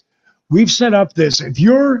line is, we've set up this. If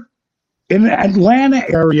you're in the Atlanta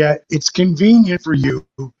area, it's convenient for you.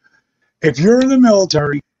 If you're in the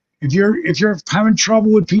military, if you're having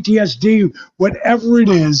trouble with PTSD, whatever it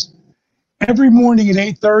is, every morning at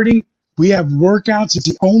 8:30, we have workouts. It's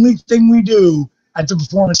the only thing we do at the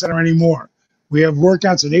Performance Center anymore. We have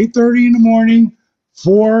workouts at 8:30 in the morning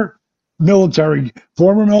for military,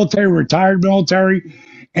 former military, retired military,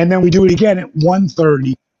 and then we do it again at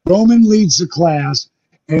 1:30. Roman leads the class,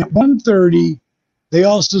 and at 1:30, they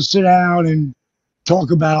also sit down and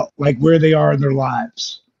talk about like where they are in their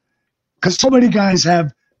lives. Because so many guys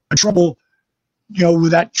have trouble,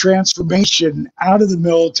 with that transformation out of the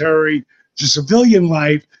military to civilian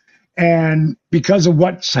life. And because of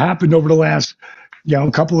what's happened over the last,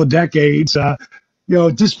 couple of decades, at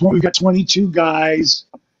this point, we've got 22 guys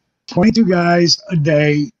a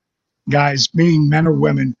day, guys, meaning men or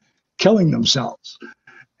women, killing themselves.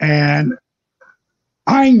 And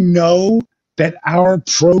I know that our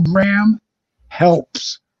program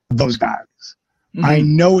helps those guys. Mm-hmm. I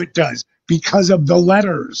know it does, because of the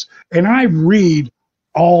letters. And I read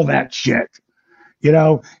all that shit,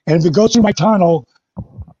 and if it goes through my tunnel,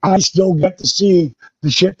 I still get to see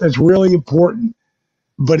the shit that's really important.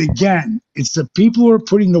 But again, it's the people who are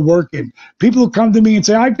putting the work in. People who come to me and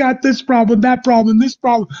say, I've got this problem, that problem, this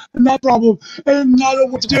problem, and that problem, and I don't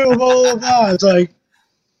know what to do, blah, blah, blah. It's like,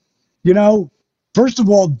 first of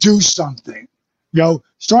all, do something.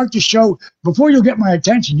 Start to show. Before you'll get my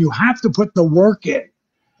attention, you have to put the work in.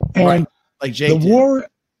 And right. Like Jake did.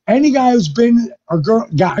 Any guy who's been, or girl,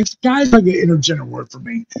 guys like an intergender word for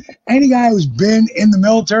me. Any guy who's been in the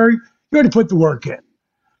military, you already put the work in.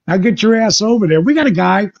 Now get your ass over there. We got a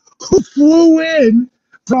guy who flew in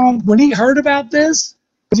from, when he heard about this,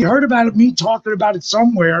 because he heard about it, me talking about it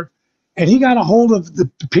somewhere, and he got a hold of the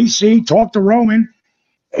PC, talked to Roman.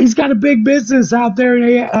 He's got a big business out there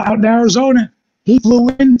out in Arizona. He flew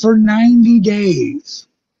in for 90 days.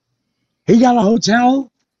 He got a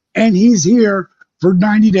hotel, and he's here for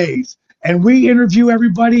 90 days. And we interview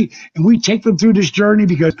everybody, and we take them through this journey,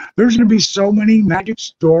 because there's going to be so many magic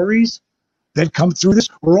stories that come through this.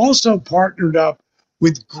 We're also partnered up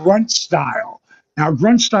with Grunt Style. Now,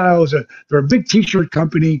 Grunt Style they're a big t-shirt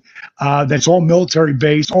company that's all military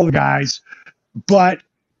based, all the guys, but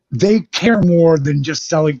they care more than just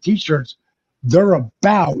selling t-shirts. They're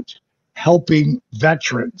about helping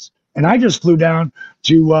veterans. And I just flew down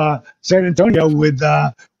to San Antonio with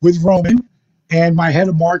Roman and my head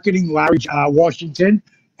of marketing, Larry Washington,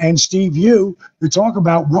 and Steve Yu, to talk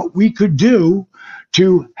about what we could do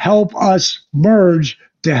to help us merge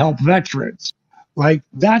to help veterans. Like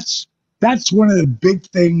that's one of the big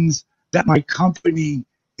things that my company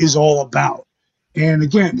is all about. And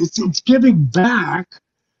again, it's giving back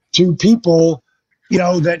to people,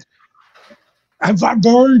 that have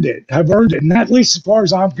earned it, and at least as far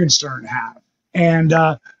as I'm concerned, have. And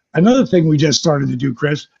another thing we just started to do,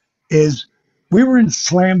 Chris, is we were in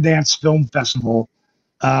Slam Dance Film Festival,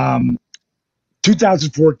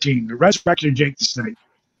 2014, the resurrection of Jake the Snake.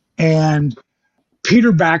 And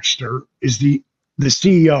Peter Baxter is the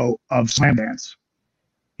CEO of Slam Dance.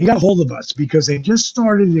 He got a hold of us because they just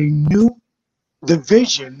started a new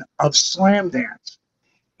division of Slam Dance,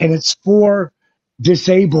 and it's for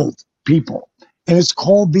disabled people, and it's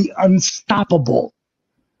called the Unstoppable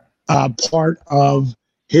part of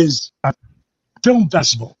his film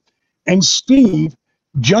festival. And Steve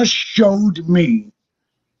just showed me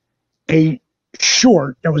a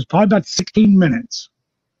short that was probably about 16 minutes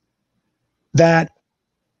that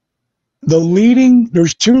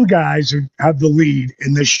there's two guys who have the lead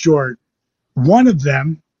in this short. One of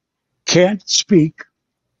them can't speak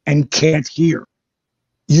and can't hear.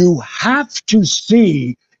 You have to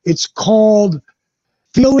see. It's called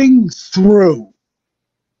Feeling Through.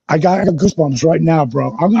 I got goosebumps right now,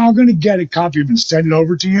 bro. I'm going to get a copy of it and send it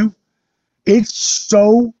over to you. It's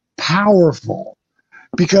so powerful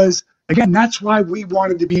because, again, that's why we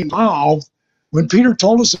wanted to be involved. When Peter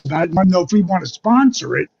told us about it, I know if we want to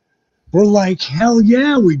sponsor it, we're like, hell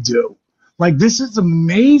yeah, we do. Like, this is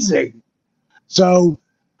amazing. So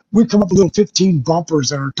we come up with little 15 bumpers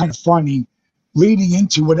that are kind of funny leading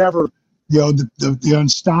into whatever, the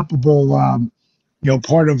Unstoppable,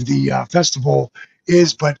 part of the festival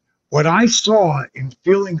is. But what I saw in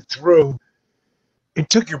Feeling Through, it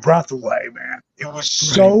took your breath away, man. It was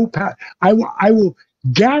so I will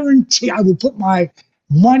guarantee, I will put my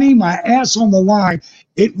money, my ass on the line.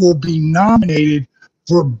 It will be nominated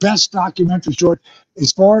for Best Documentary Short.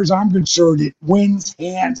 As far as I'm concerned, it wins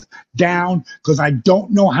hands down because I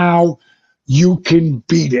don't know how you can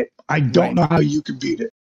beat it. I don't know how you can beat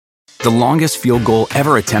it. The longest field goal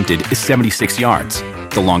ever attempted is 76 yards.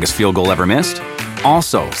 The longest field goal ever missed?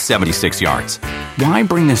 Also 76 yards. Why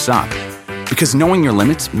bring this up? Because knowing your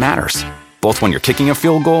limits matters, both when you're kicking a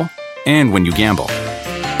field goal and when you gamble.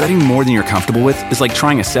 Betting more than you're comfortable with is like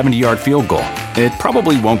trying a 70-yard field goal. It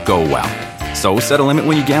probably won't go well. So set a limit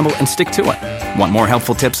when you gamble and stick to it. Want more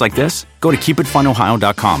helpful tips like this? Go to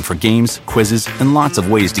keepitfunohio.com for games, quizzes, and lots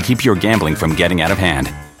of ways to keep your gambling from getting out of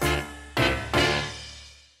hand.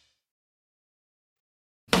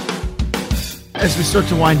 As we start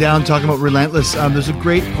to wind down talking about Relentless, there's a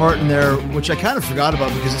great part in there which I kind of forgot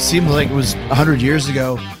about because it seemed like it was 100 years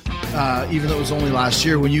ago, even though it was only last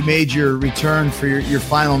year, when you made your return for your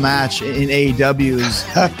final match in AEW as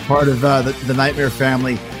part of the Nightmare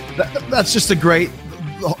family. That's just the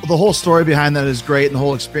whole story behind that is great, and the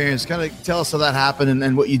whole experience. Kind of tell us how that happened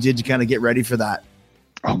and what you did to kind of get ready for that.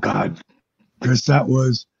 Oh, God. Because that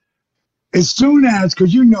was as soon as,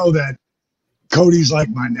 because you know that Cody's like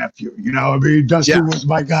my nephew, I mean, Dustin was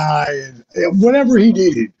my guy, and whatever he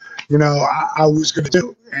needed, I was going to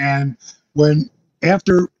do. And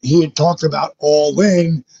after he had talked about All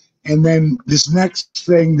In, and then this next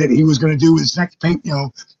thing that he was going to do, his next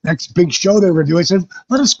big show they were doing, I said,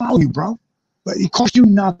 let us follow you, bro. But it costs you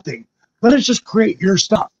nothing. Let us just create your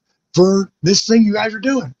stuff for this thing you guys are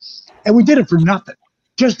doing. And we did it for nothing,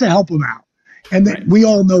 just to help him out. And then we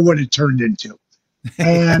all know what it turned into.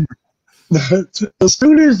 And as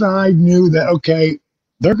soon as I knew that, okay,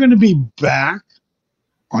 they're going to be back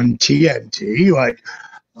on TNT, like,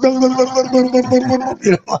 what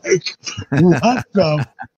the?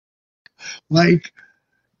 Like,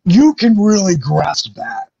 you can really grasp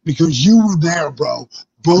that because you were there, bro,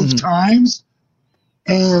 both times.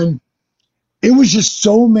 And it was just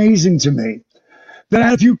so amazing to me that I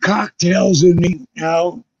had a few cocktails in me,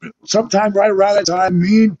 sometime right around that time,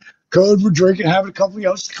 me and Code were drinking, having a couple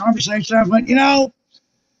of conversation. I went,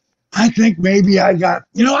 I think maybe I got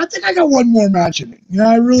one more match in me.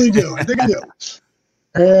 I really do. I think I do.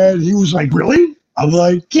 And he was like, really? I'm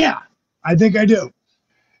like, yeah, I think I do.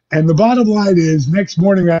 And the bottom line is, next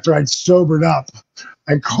morning after I'd sobered up,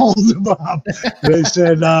 I called him up. They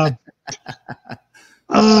said, I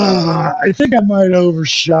think I might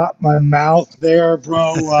overshot my mouth there,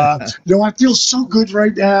 bro. I feel so good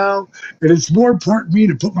right now. And it's more important to me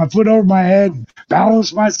to put my foot over my head and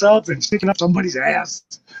balance myself than sticking up somebody's ass.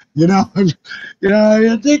 I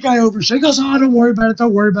think I overshot. He goes, oh, don't worry about it.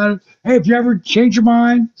 Don't worry about it. Hey, if you ever change your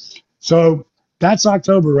mind. So that's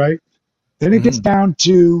October, right? Then it gets down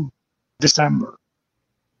to December.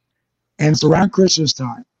 And it's around Christmas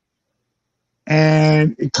time.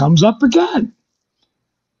 And it comes up again.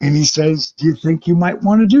 And he says, do you think you might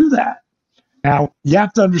want to do that? Now, you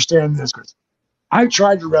have to understand this, Chris. I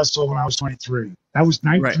tried to wrestle when I was 23. That was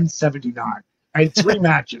 1979. Right. I had 3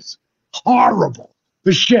 matches. Horrible. The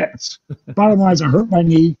shits. Bottom line is I hurt my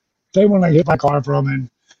knee. Same one I hit my car from. And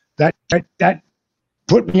that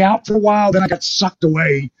put me out for a while. Then I got sucked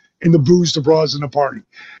away and the booze, the bras, and the party.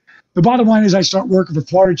 The bottom line is I start working for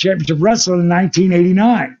Florida Championship Wrestling in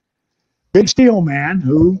 1989. Big Steel Man,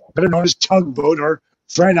 who better known as Tugboat or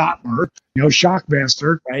Fred Ottmer,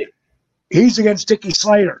 Shockmaster. Right. He's against Dickie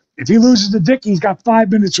Slater. If he loses to Dickie, he's got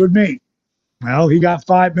 5 minutes with me. Well, he got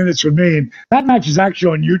 5 minutes with me. And that match is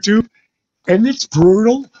actually on YouTube. And it's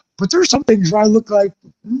brutal. But there's some things where I look like,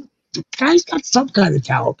 the guy's got some kind of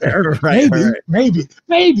talent there.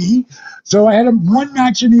 Maybe. So I had one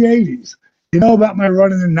match in the 80s. You know about my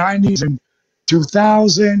run in the 90s and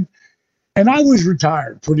 2000. And I was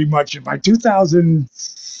retired pretty much. By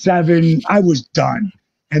 2007, I was done.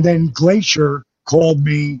 And then Glacier called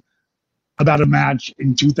me about a match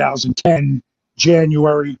in 2010,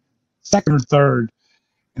 January 2nd or 3rd.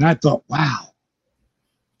 And I thought, wow,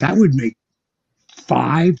 that would make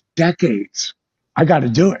 5 decades. I got to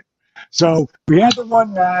do it. So we had the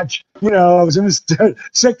one match. I was in a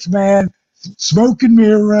 6-man, smoke and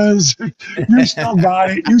mirrors. You still got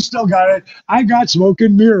it. I got smoke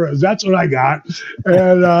and mirrors. That's what I got.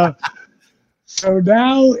 And so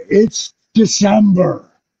now it's December.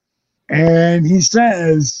 And he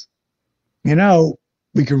says,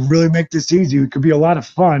 we could really make this easy. It could be a lot of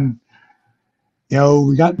fun.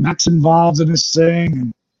 We got Max involved in this thing.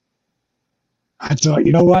 And I thought,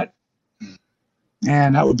 you know what?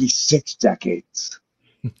 Man, that would be 6 decades.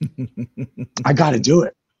 I got to do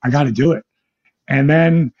it. And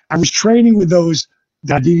then I was training with those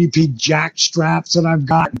DDP jack straps that I've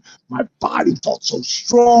got. My body felt so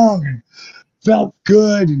strong and felt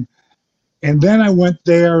good. And then I went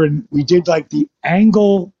there and we did like the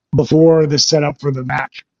angle before the setup for the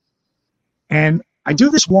match. And I do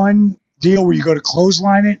this one deal where you go to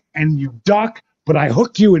clothesline it and you duck, but I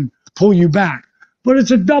hook you and pull you back. But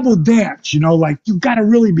it's a double dance, like you got to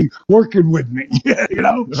really be working with me,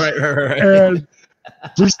 Right. And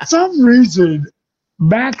for some reason,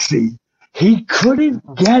 Maxie, he couldn't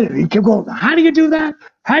get it. He kept going, how do you do that?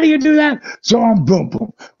 So I'm boom,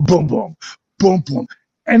 boom, boom, boom, boom, boom.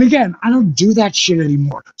 And again, I don't do that shit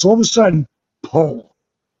anymore. So all of a sudden, pull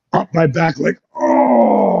up my back like,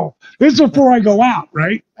 oh, this is before I go out,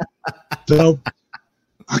 right? So,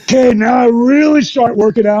 okay, now I really start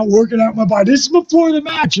working out my body. This is before the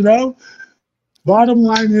match, Bottom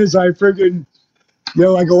line is I friggin',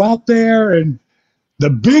 I go out there and the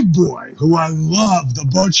big boy, who I love, the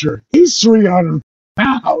Butcher, he's 300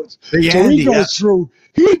 pounds. So he goes through,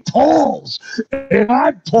 he pulls, and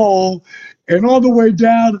I pull, and all the way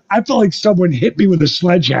down, I felt like someone hit me with a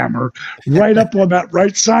sledgehammer right up on that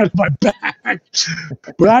right side of my back.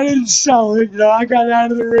 But I didn't sell it. I got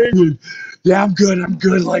out of the ring and, yeah, I'm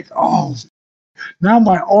good. Like, oh, now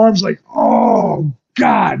my arm's like, oh,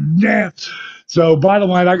 God damn. So bottom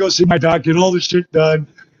line, I go see my doc, get all this shit done.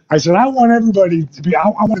 I said, I want everybody to be, I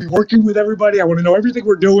want to be working with everybody. I want to know everything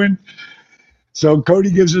we're doing. So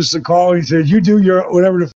Cody gives us a call. He says, you do your,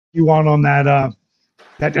 whatever the you want on that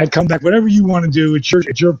comeback, whatever you want to do.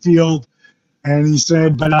 It's your field. And he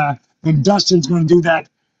said, but then Dustin's going to do that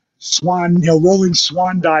swan, rolling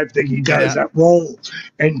swan dive thing he does, that roll.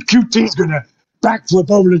 And QT's going to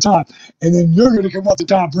backflip over the top. And then you're going to come off the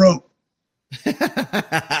top rope.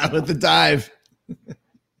 With the dive.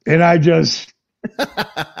 And I just...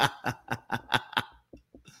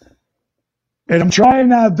 and I'm trying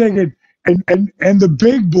now thinking, and the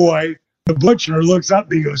big boy, the Butcher, looks up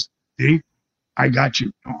and he goes, "D, I got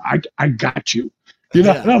you. I got you." And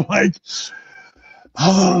I'm like,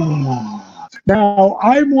 oh. Now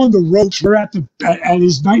I'm on the ropes. We're at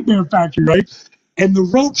his Nightmare Factory, right? And the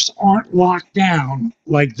ropes aren't locked down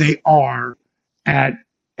like they are at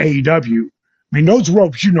AEW. I mean, those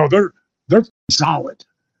ropes, they're solid.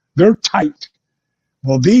 They're tight.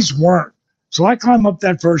 Well, these weren't. So I climb up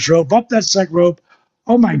that first rope, up that second rope.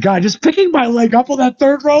 Oh, my God. Just picking my leg up on that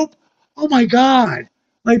third rope. Oh, my God.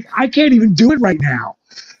 Like, I can't even do it right now.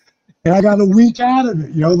 And I got a week out of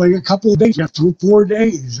it, like a couple of days, 4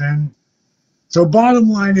 days. And so bottom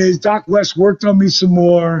line is Doc West worked on me some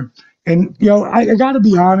more. And, I got to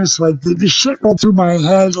be honest, like the shit rolled through my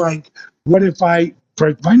head. Like, what if I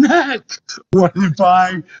break my neck? What if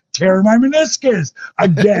I tear my meniscus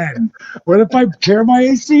again? What if I tear my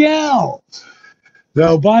ACL?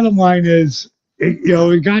 The bottom line is,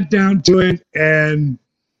 it got down to it, and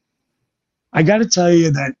I got to tell you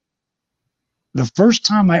that the first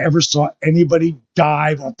time I ever saw anybody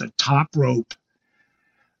dive off the top rope,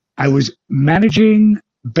 I was managing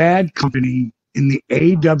Bad Company in the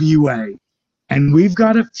AWA, and we've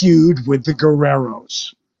got a feud with the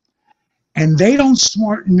Guerreros. And they don't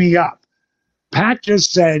smarten me up. Pat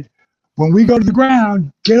just said, when we go to the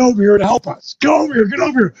ground, get over here to help us. Get over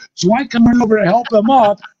here. So I come over to help them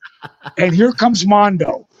up, and here comes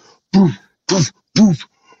Mondo. poof, poof, poof,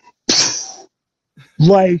 poof.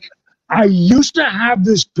 Like, I used to have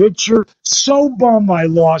this picture, so bummed I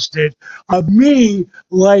lost it, of me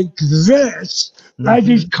like this, as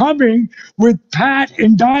he's coming with Pat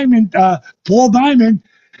and Diamond, Paul Diamond,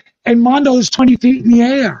 and Mondo is 20 feet in the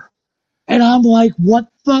air. And I'm like, what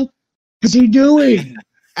the is he doing?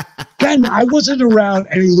 Again, I wasn't around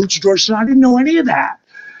any luchadors, so I didn't know any of that.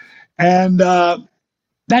 And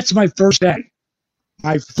that's my first day.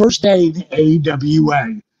 My first day in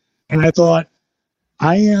AWA. And I thought,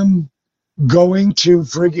 I am going to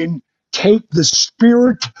friggin' take the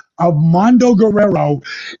spirit of Mondo Guerrero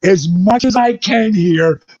as much as I can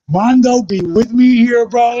here. Mondo, be with me here,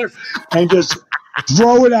 brother, and just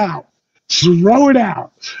throw it out. Throw it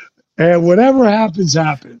out. And whatever happens,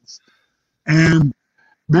 happens. And,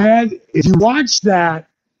 man, if you watch that,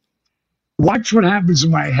 watch what happens in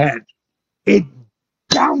my head. It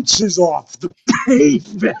bounces off the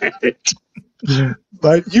pavement.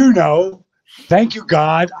 But, you know, thank you,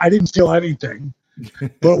 God. I didn't feel anything.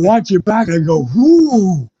 But watch it back and I go,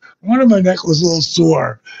 whoo, one of my neck was a little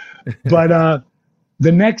sore. But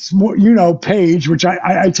the next, you know, Paige, which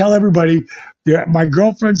I tell everybody, my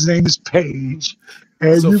girlfriend's name is Paige.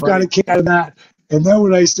 And so you've got a kick out of that. And then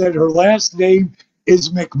when I said her last name is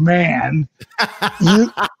McMahon,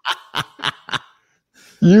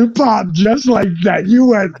 you popped just like that. You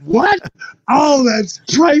went, what? Oh, that's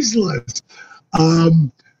priceless.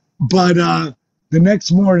 But the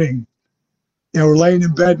next morning, you know, we're laying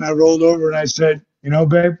in bed and I rolled over and I said, you know,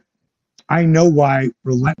 babe, I know why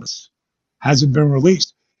Relentless hasn't been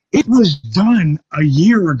released. It was done a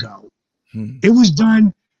year ago. It was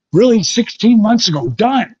done really 16 months ago,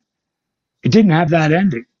 done. It didn't have that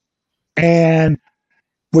ending. And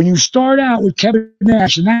when you start out with Kevin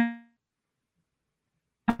Nash, and that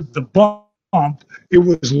the bump, it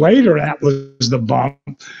was later that was the bump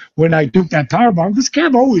when I took that power bomb, because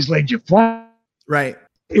Kev always laid you flat. Right.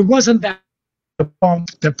 It wasn't that the bump,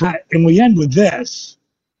 and we end with this.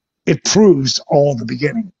 It proves all the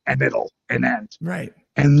beginning and middle and end. Right.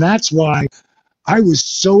 And that's why I was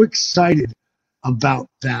so excited about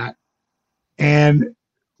that. And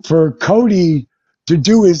for Cody to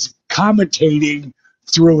do his commentating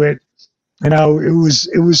through it, you know, it was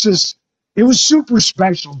super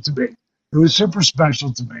special to me. It was super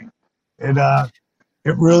special to me. And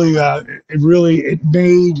it really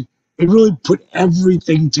put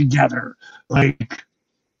everything together. Like,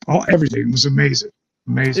 everything was amazing.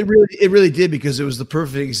 Amazing. It really did, because it was the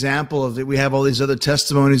perfect example of that. We have all these other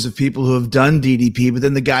testimonies of people who have done DDP, but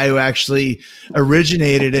then the guy who actually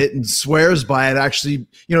originated it and swears by it actually,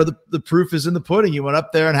 you know, the proof is in the pudding. You went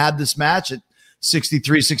up there and had this match at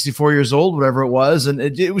 63, 64 years old, whatever it was. And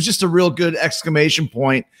it was just a real good exclamation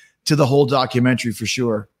point to the whole documentary for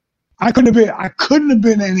sure. I couldn't have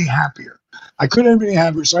been any happier.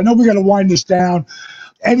 So I know we got to wind this down.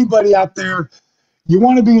 Anybody out there, you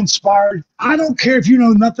want to be inspired? I don't care if you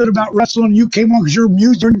know nothing about wrestling. You came on because you're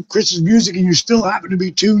during Chris's music and you still happen to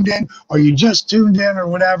be tuned in, or you just tuned in or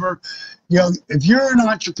whatever. You know, if you're an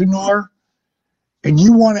entrepreneur and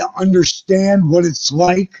you want to understand what it's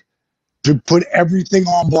like to put everything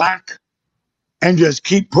on black and just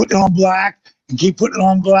keep putting it on black and keep putting it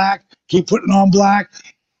on black, keep putting it on black,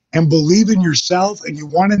 and believe in yourself, and you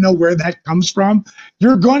want to know where that comes from,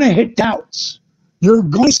 you're going to hit doubts. You're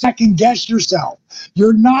going to second guess yourself.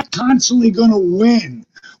 You're not constantly going to win.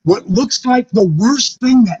 What looks like the worst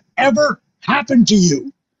thing that ever happened to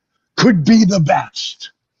you could be the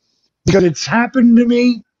best. Because it's happened to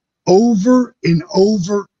me over and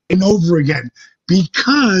over and over again.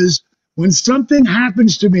 Because when something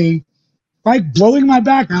happens to me, like blowing my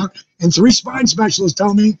back out, and 3 spine specialists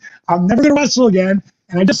tell me I'm never going to wrestle again,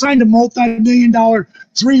 and I just signed a multi-million-dollar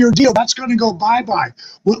 3-year deal, that's going to go bye-bye.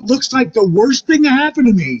 What looks like the worst thing that happened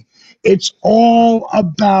to me, it's all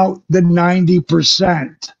about the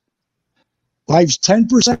 90%. Life's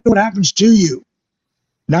 10% of what happens to you,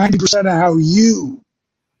 90% of how you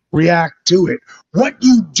react to it. What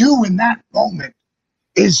you do in that moment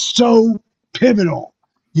is so pivotal.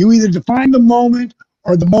 You either define the moment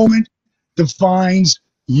or the moment defines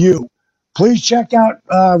you. Please check out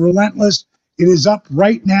Relentless. It is up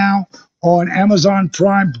right now on Amazon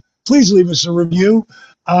Prime. Please leave us a review.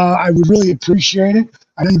 I would really appreciate it.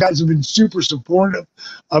 I know you guys have been super supportive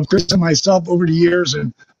of Chris and myself over the years,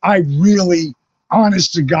 and I really,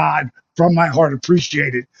 honest to God, from my heart,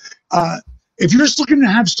 appreciate it. If you're just looking to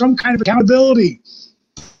have some kind of accountability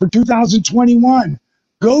for 2021,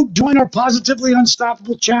 go join our Positively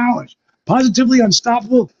Unstoppable Challenge. Positively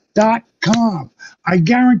Unstoppable I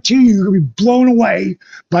guarantee you, you're going to be blown away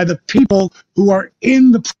by the people who are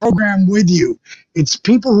in the program with you. It's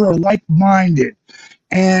people who are like minded.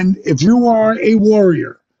 And if you are a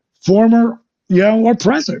warrior, former, or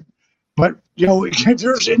present, but, if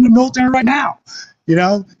you're in the military right now, you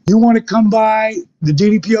want to come by the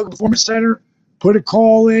DDPO Performance Center, put a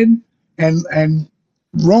call in, and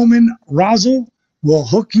Roman Rosal will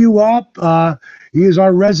hook you up. He is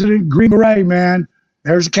our resident Green Beret, man.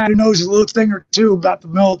 There's a cat who knows a little thing or two about the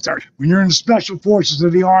military. When you're in the special forces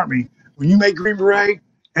of the Army, when you make Green Beret,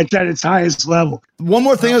 it's at its highest level. One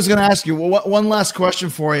more thing I was going to ask you. One last question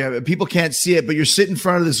for you. People can't see it, but you're sitting in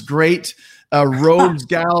front of this great rogues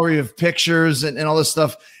gallery of pictures and all this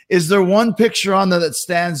stuff. Is there one picture on there that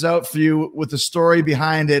stands out for you with the story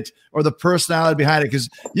behind it or the personality behind it? Because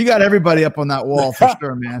you got everybody up on that wall for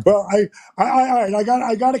sure, man. Well, I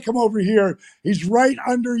got to come over here. He's right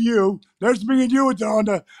under you. There's me and you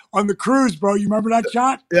on the cruise, bro. You remember that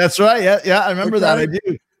shot? That's right. Yeah, I remember that. I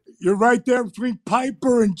do. You're right there between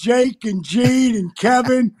Piper and Jake and Gene and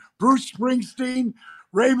Kevin, Bruce Springsteen,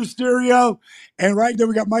 Rey Mysterio, and right there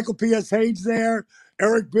we got Michael P.S. Hayes there,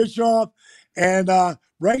 Eric Bischoff, and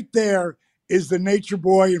right there is the Nature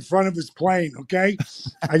Boy in front of his plane. Okay,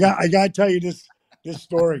 I got to tell you this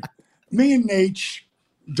story. Me and Nate,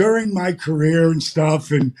 during my career and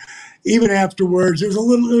stuff, and even afterwards,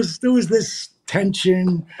 there was this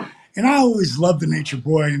tension, and I always loved the Nature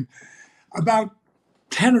Boy. And about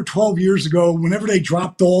 10 or 12 years ago, whenever they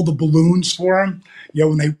dropped all the balloons for him,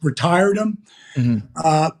 when they retired him,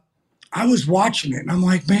 I was watching it and I'm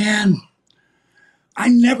like, man, I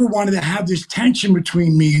never wanted to have this tension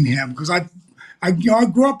between me and him because I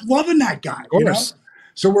grew up loving that guy. Of course.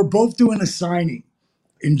 So we're both doing a signing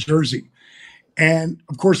in Jersey. And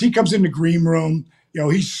of course he comes in the green room,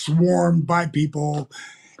 he's swarmed by people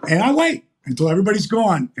and I wait until everybody's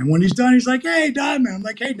gone. And when he's done, he's like, hey, Diamond. I'm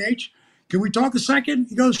like, hey, Nate, can we talk a second?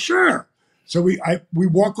 He goes, sure. So we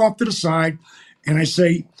walk off to the side and I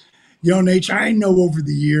say, Nate, I know over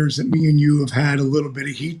the years that me and you have had a little bit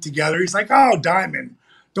of heat together. He's like, oh, Diamond,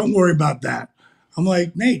 don't worry about that. I'm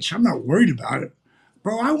like, Nate, I'm not worried about it.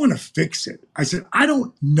 Bro, I want to fix it. I said, I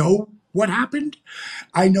don't know what happened.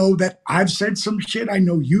 I know that I've said some shit. I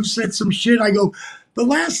know you said some shit. I go, the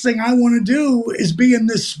last thing I want to do is be in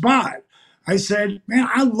this spot. I said, man,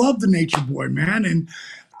 I love the Nature Boy, man. And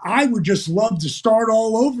I would just love to start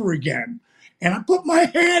all over again. And I put my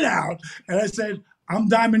hand out and I said, I'm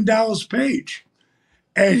Diamond Dallas Page.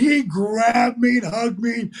 And he grabbed me and hugged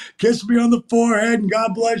me, kissed me on the forehead, and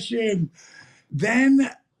God bless you. And then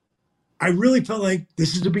I really felt like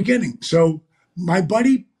this is the beginning. So my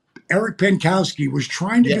buddy, Eric Pankowski, was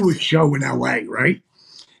trying to do a show in LA, right?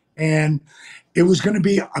 And it was going to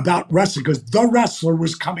be about wrestling because The Wrestler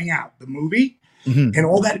was coming out, the movie, and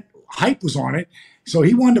all that hype was on it. So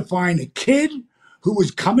he wanted to find a kid who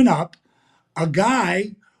was coming up, a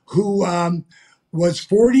guy who was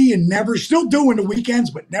 40 and still doing the weekends,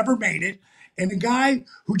 but never made it, and a guy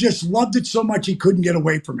who just loved it so much he couldn't get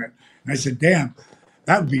away from it. And I said, damn,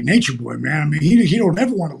 that would be Nature Boy, man. I mean, he don't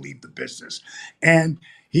ever want to leave the business. And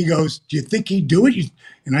he goes, do you think he'd do it?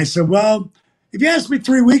 And I said, well, if you asked me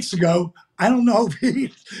 3 weeks ago, I don't know if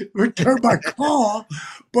he'd return my call,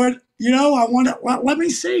 but, I want to, let me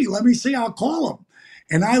see. I'll call him.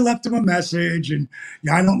 And I left him a message, and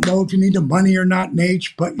I don't know if you need the money or not, Nate,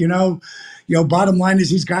 but bottom line is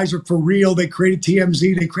these guys are for real. They created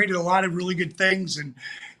TMZ. They created a lot of really good things, and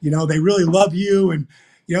they really love you. And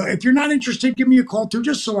if you're not interested, give me a call too,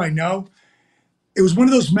 just so I know. It was one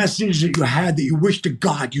of those messages that you had that you wish to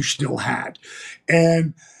God you still had.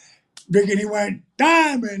 And he went,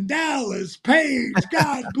 Diamond Dallas Page,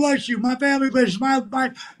 God bless you. My family bless you.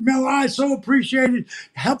 I so appreciate it.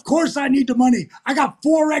 Of course I need the money. I got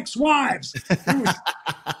 4 ex-wives.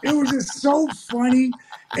 It was just so funny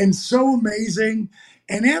and so amazing.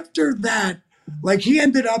 And after that, he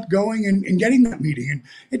ended up going and getting that meeting. And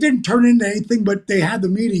it didn't turn into anything, but they had the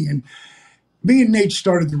meeting. And me and Nate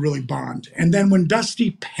started to really bond. And then when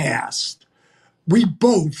Dusty passed, we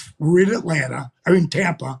both were in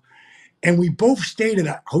Tampa, and we both stayed at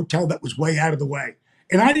a hotel that was way out of the way.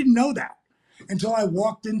 And I didn't know that until I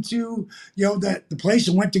walked into, the place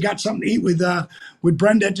and went to got something to eat with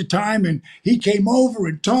Brenda at the time. And he came over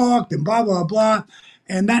and talked and blah, blah, blah.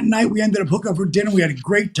 And that night we ended up hooking up for dinner. We had a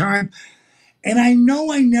great time. And I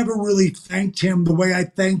know I never really thanked him the way I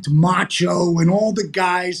thanked Macho and all the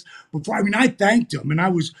guys before. I mean, I thanked him, and I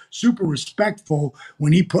was super respectful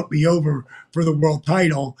when he put me over for the world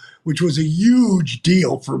title, which was a huge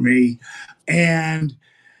deal for me. But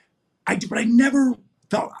I never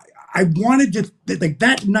felt, I wanted to, like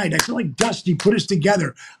that night, I feel like Dusty put us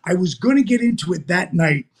together. I was going to get into it that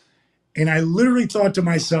night. And I literally thought to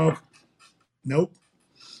myself, nope,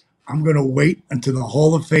 I'm going to wait until the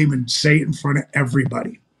Hall of Fame and say it in front of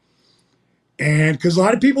everybody. And because a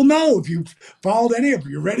lot of people know, if you've followed any of it,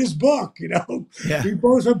 you read his book, we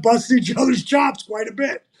both have busted each other's chops quite a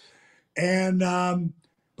bit. And,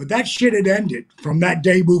 but that shit had ended from that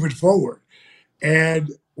day moving forward.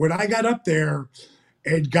 And when I got up there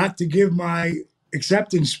and got to give my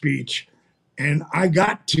acceptance speech, and I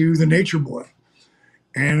got to the Nature Boy,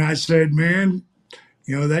 and I said, man,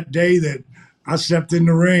 that day that I stepped in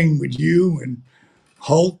the ring with you and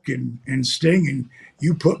Hulk and Sting, and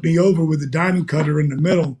you put me over with the diamond cutter in the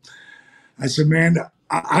middle, I said, man,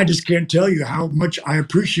 I just can't tell you how much I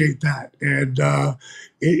appreciate that. And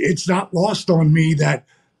it's not lost on me that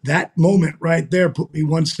moment right there put me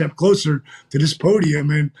one step closer to this podium.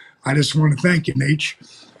 And I just want to thank you, Nate.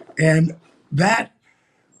 And that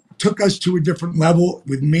took us to a different level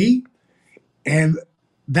with me. And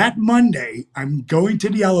that Monday, I'm going to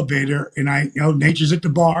the elevator, and Nature's at the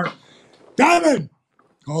bar. Diamond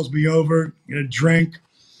calls me over, get a drink.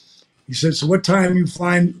 He said, so what time are you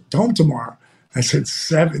flying home tomorrow? I said,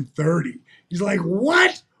 7:30. He's like,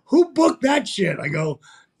 what? Who booked that shit? I go,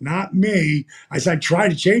 not me. I said, I tried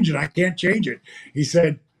to change it. I can't change it. He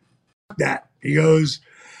said, that. He goes,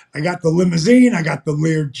 I got the limousine. I got the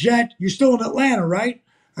Lear jet. You're still in Atlanta, right?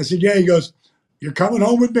 I said, yeah. He goes, you're coming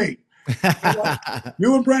home with me.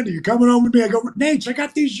 You and Brenda, you're coming home with me. I go, Nate, I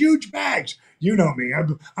got these huge bags. You know me.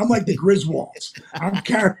 I'm like the Griswolds. I'm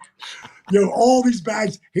carrying, all these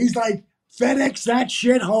bags. He's like, FedEx that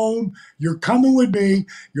shit home. You're coming with me.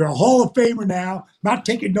 You're a Hall of Famer now. Not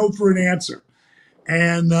taking no for an answer.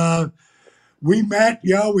 And we met.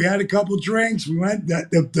 We had a couple drinks. We went.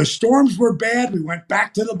 The storms were bad. We went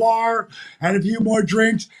back to the bar, had a few more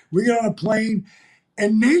drinks. We got on a plane.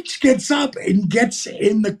 And Nate gets up and gets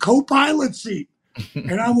in the co-pilot seat.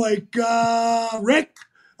 And I'm like, Rick,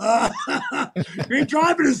 you ain't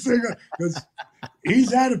driving this thing. Because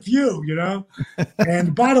he's had a few, And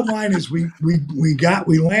the bottom line is we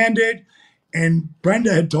landed, and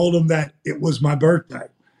Brenda had told him that it was my birthday.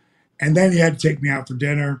 And then he had to take me out for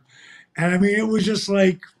dinner. And I mean, it was just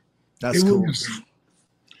like, that's cool.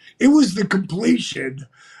 It was the completion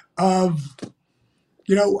of,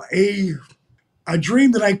 a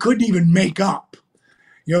dream that I couldn't even make up,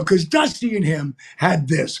 because Dusty and him had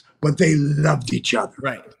this, but they loved each other.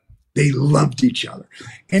 Right. They loved each other.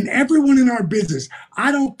 And everyone in our business,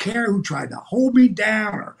 I don't care who tried to hold me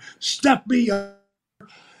down or stuff me up,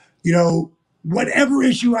 whatever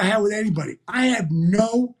issue I have with anybody, I have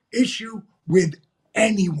no issue with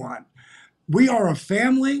anyone. We are a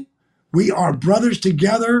family. We are brothers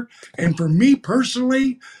together. And for me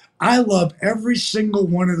personally, I love every single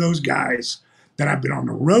one of those guys that I've been on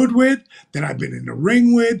the road with, that I've been in the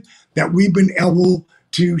ring with, that we've been able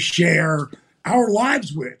to share our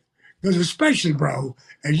lives with. Because especially, bro,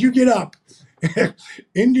 as you get up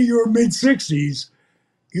into your mid-60s,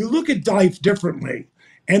 you look at life differently.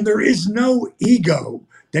 And there is no ego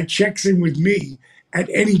that checks in with me at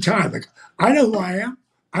any time. Like, I know who I am.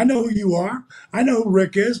 I know who you are. I know who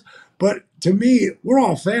Rick is. But to me, we're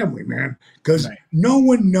all family, man. Because no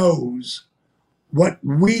one knows what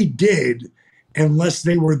we did unless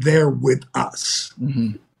they were there with us.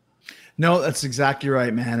 Mm-hmm. No, that's exactly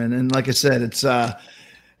right, man. And like I said,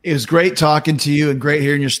 it was great talking to you and great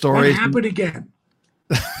hearing your stories. What happened again?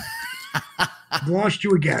 Lost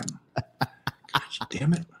you again. Gosh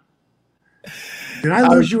damn it. Did I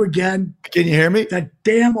lose you again? Can you hear me? That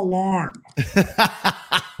damn alarm.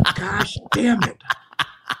 Gosh damn it.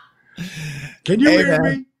 Can you hear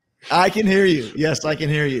me? I can hear you. Yes, I can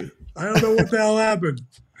hear you. I don't know what the hell happened.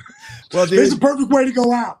 Well, dude, this is a perfect way to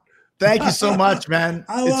go out. Thank you so much, man.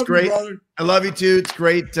 I love you, brother. I love you too. It's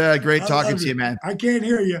great talking to you, man. I can't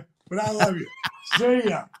hear you, but I love you. See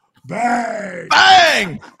ya. Bang.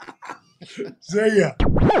 Bang. See ya.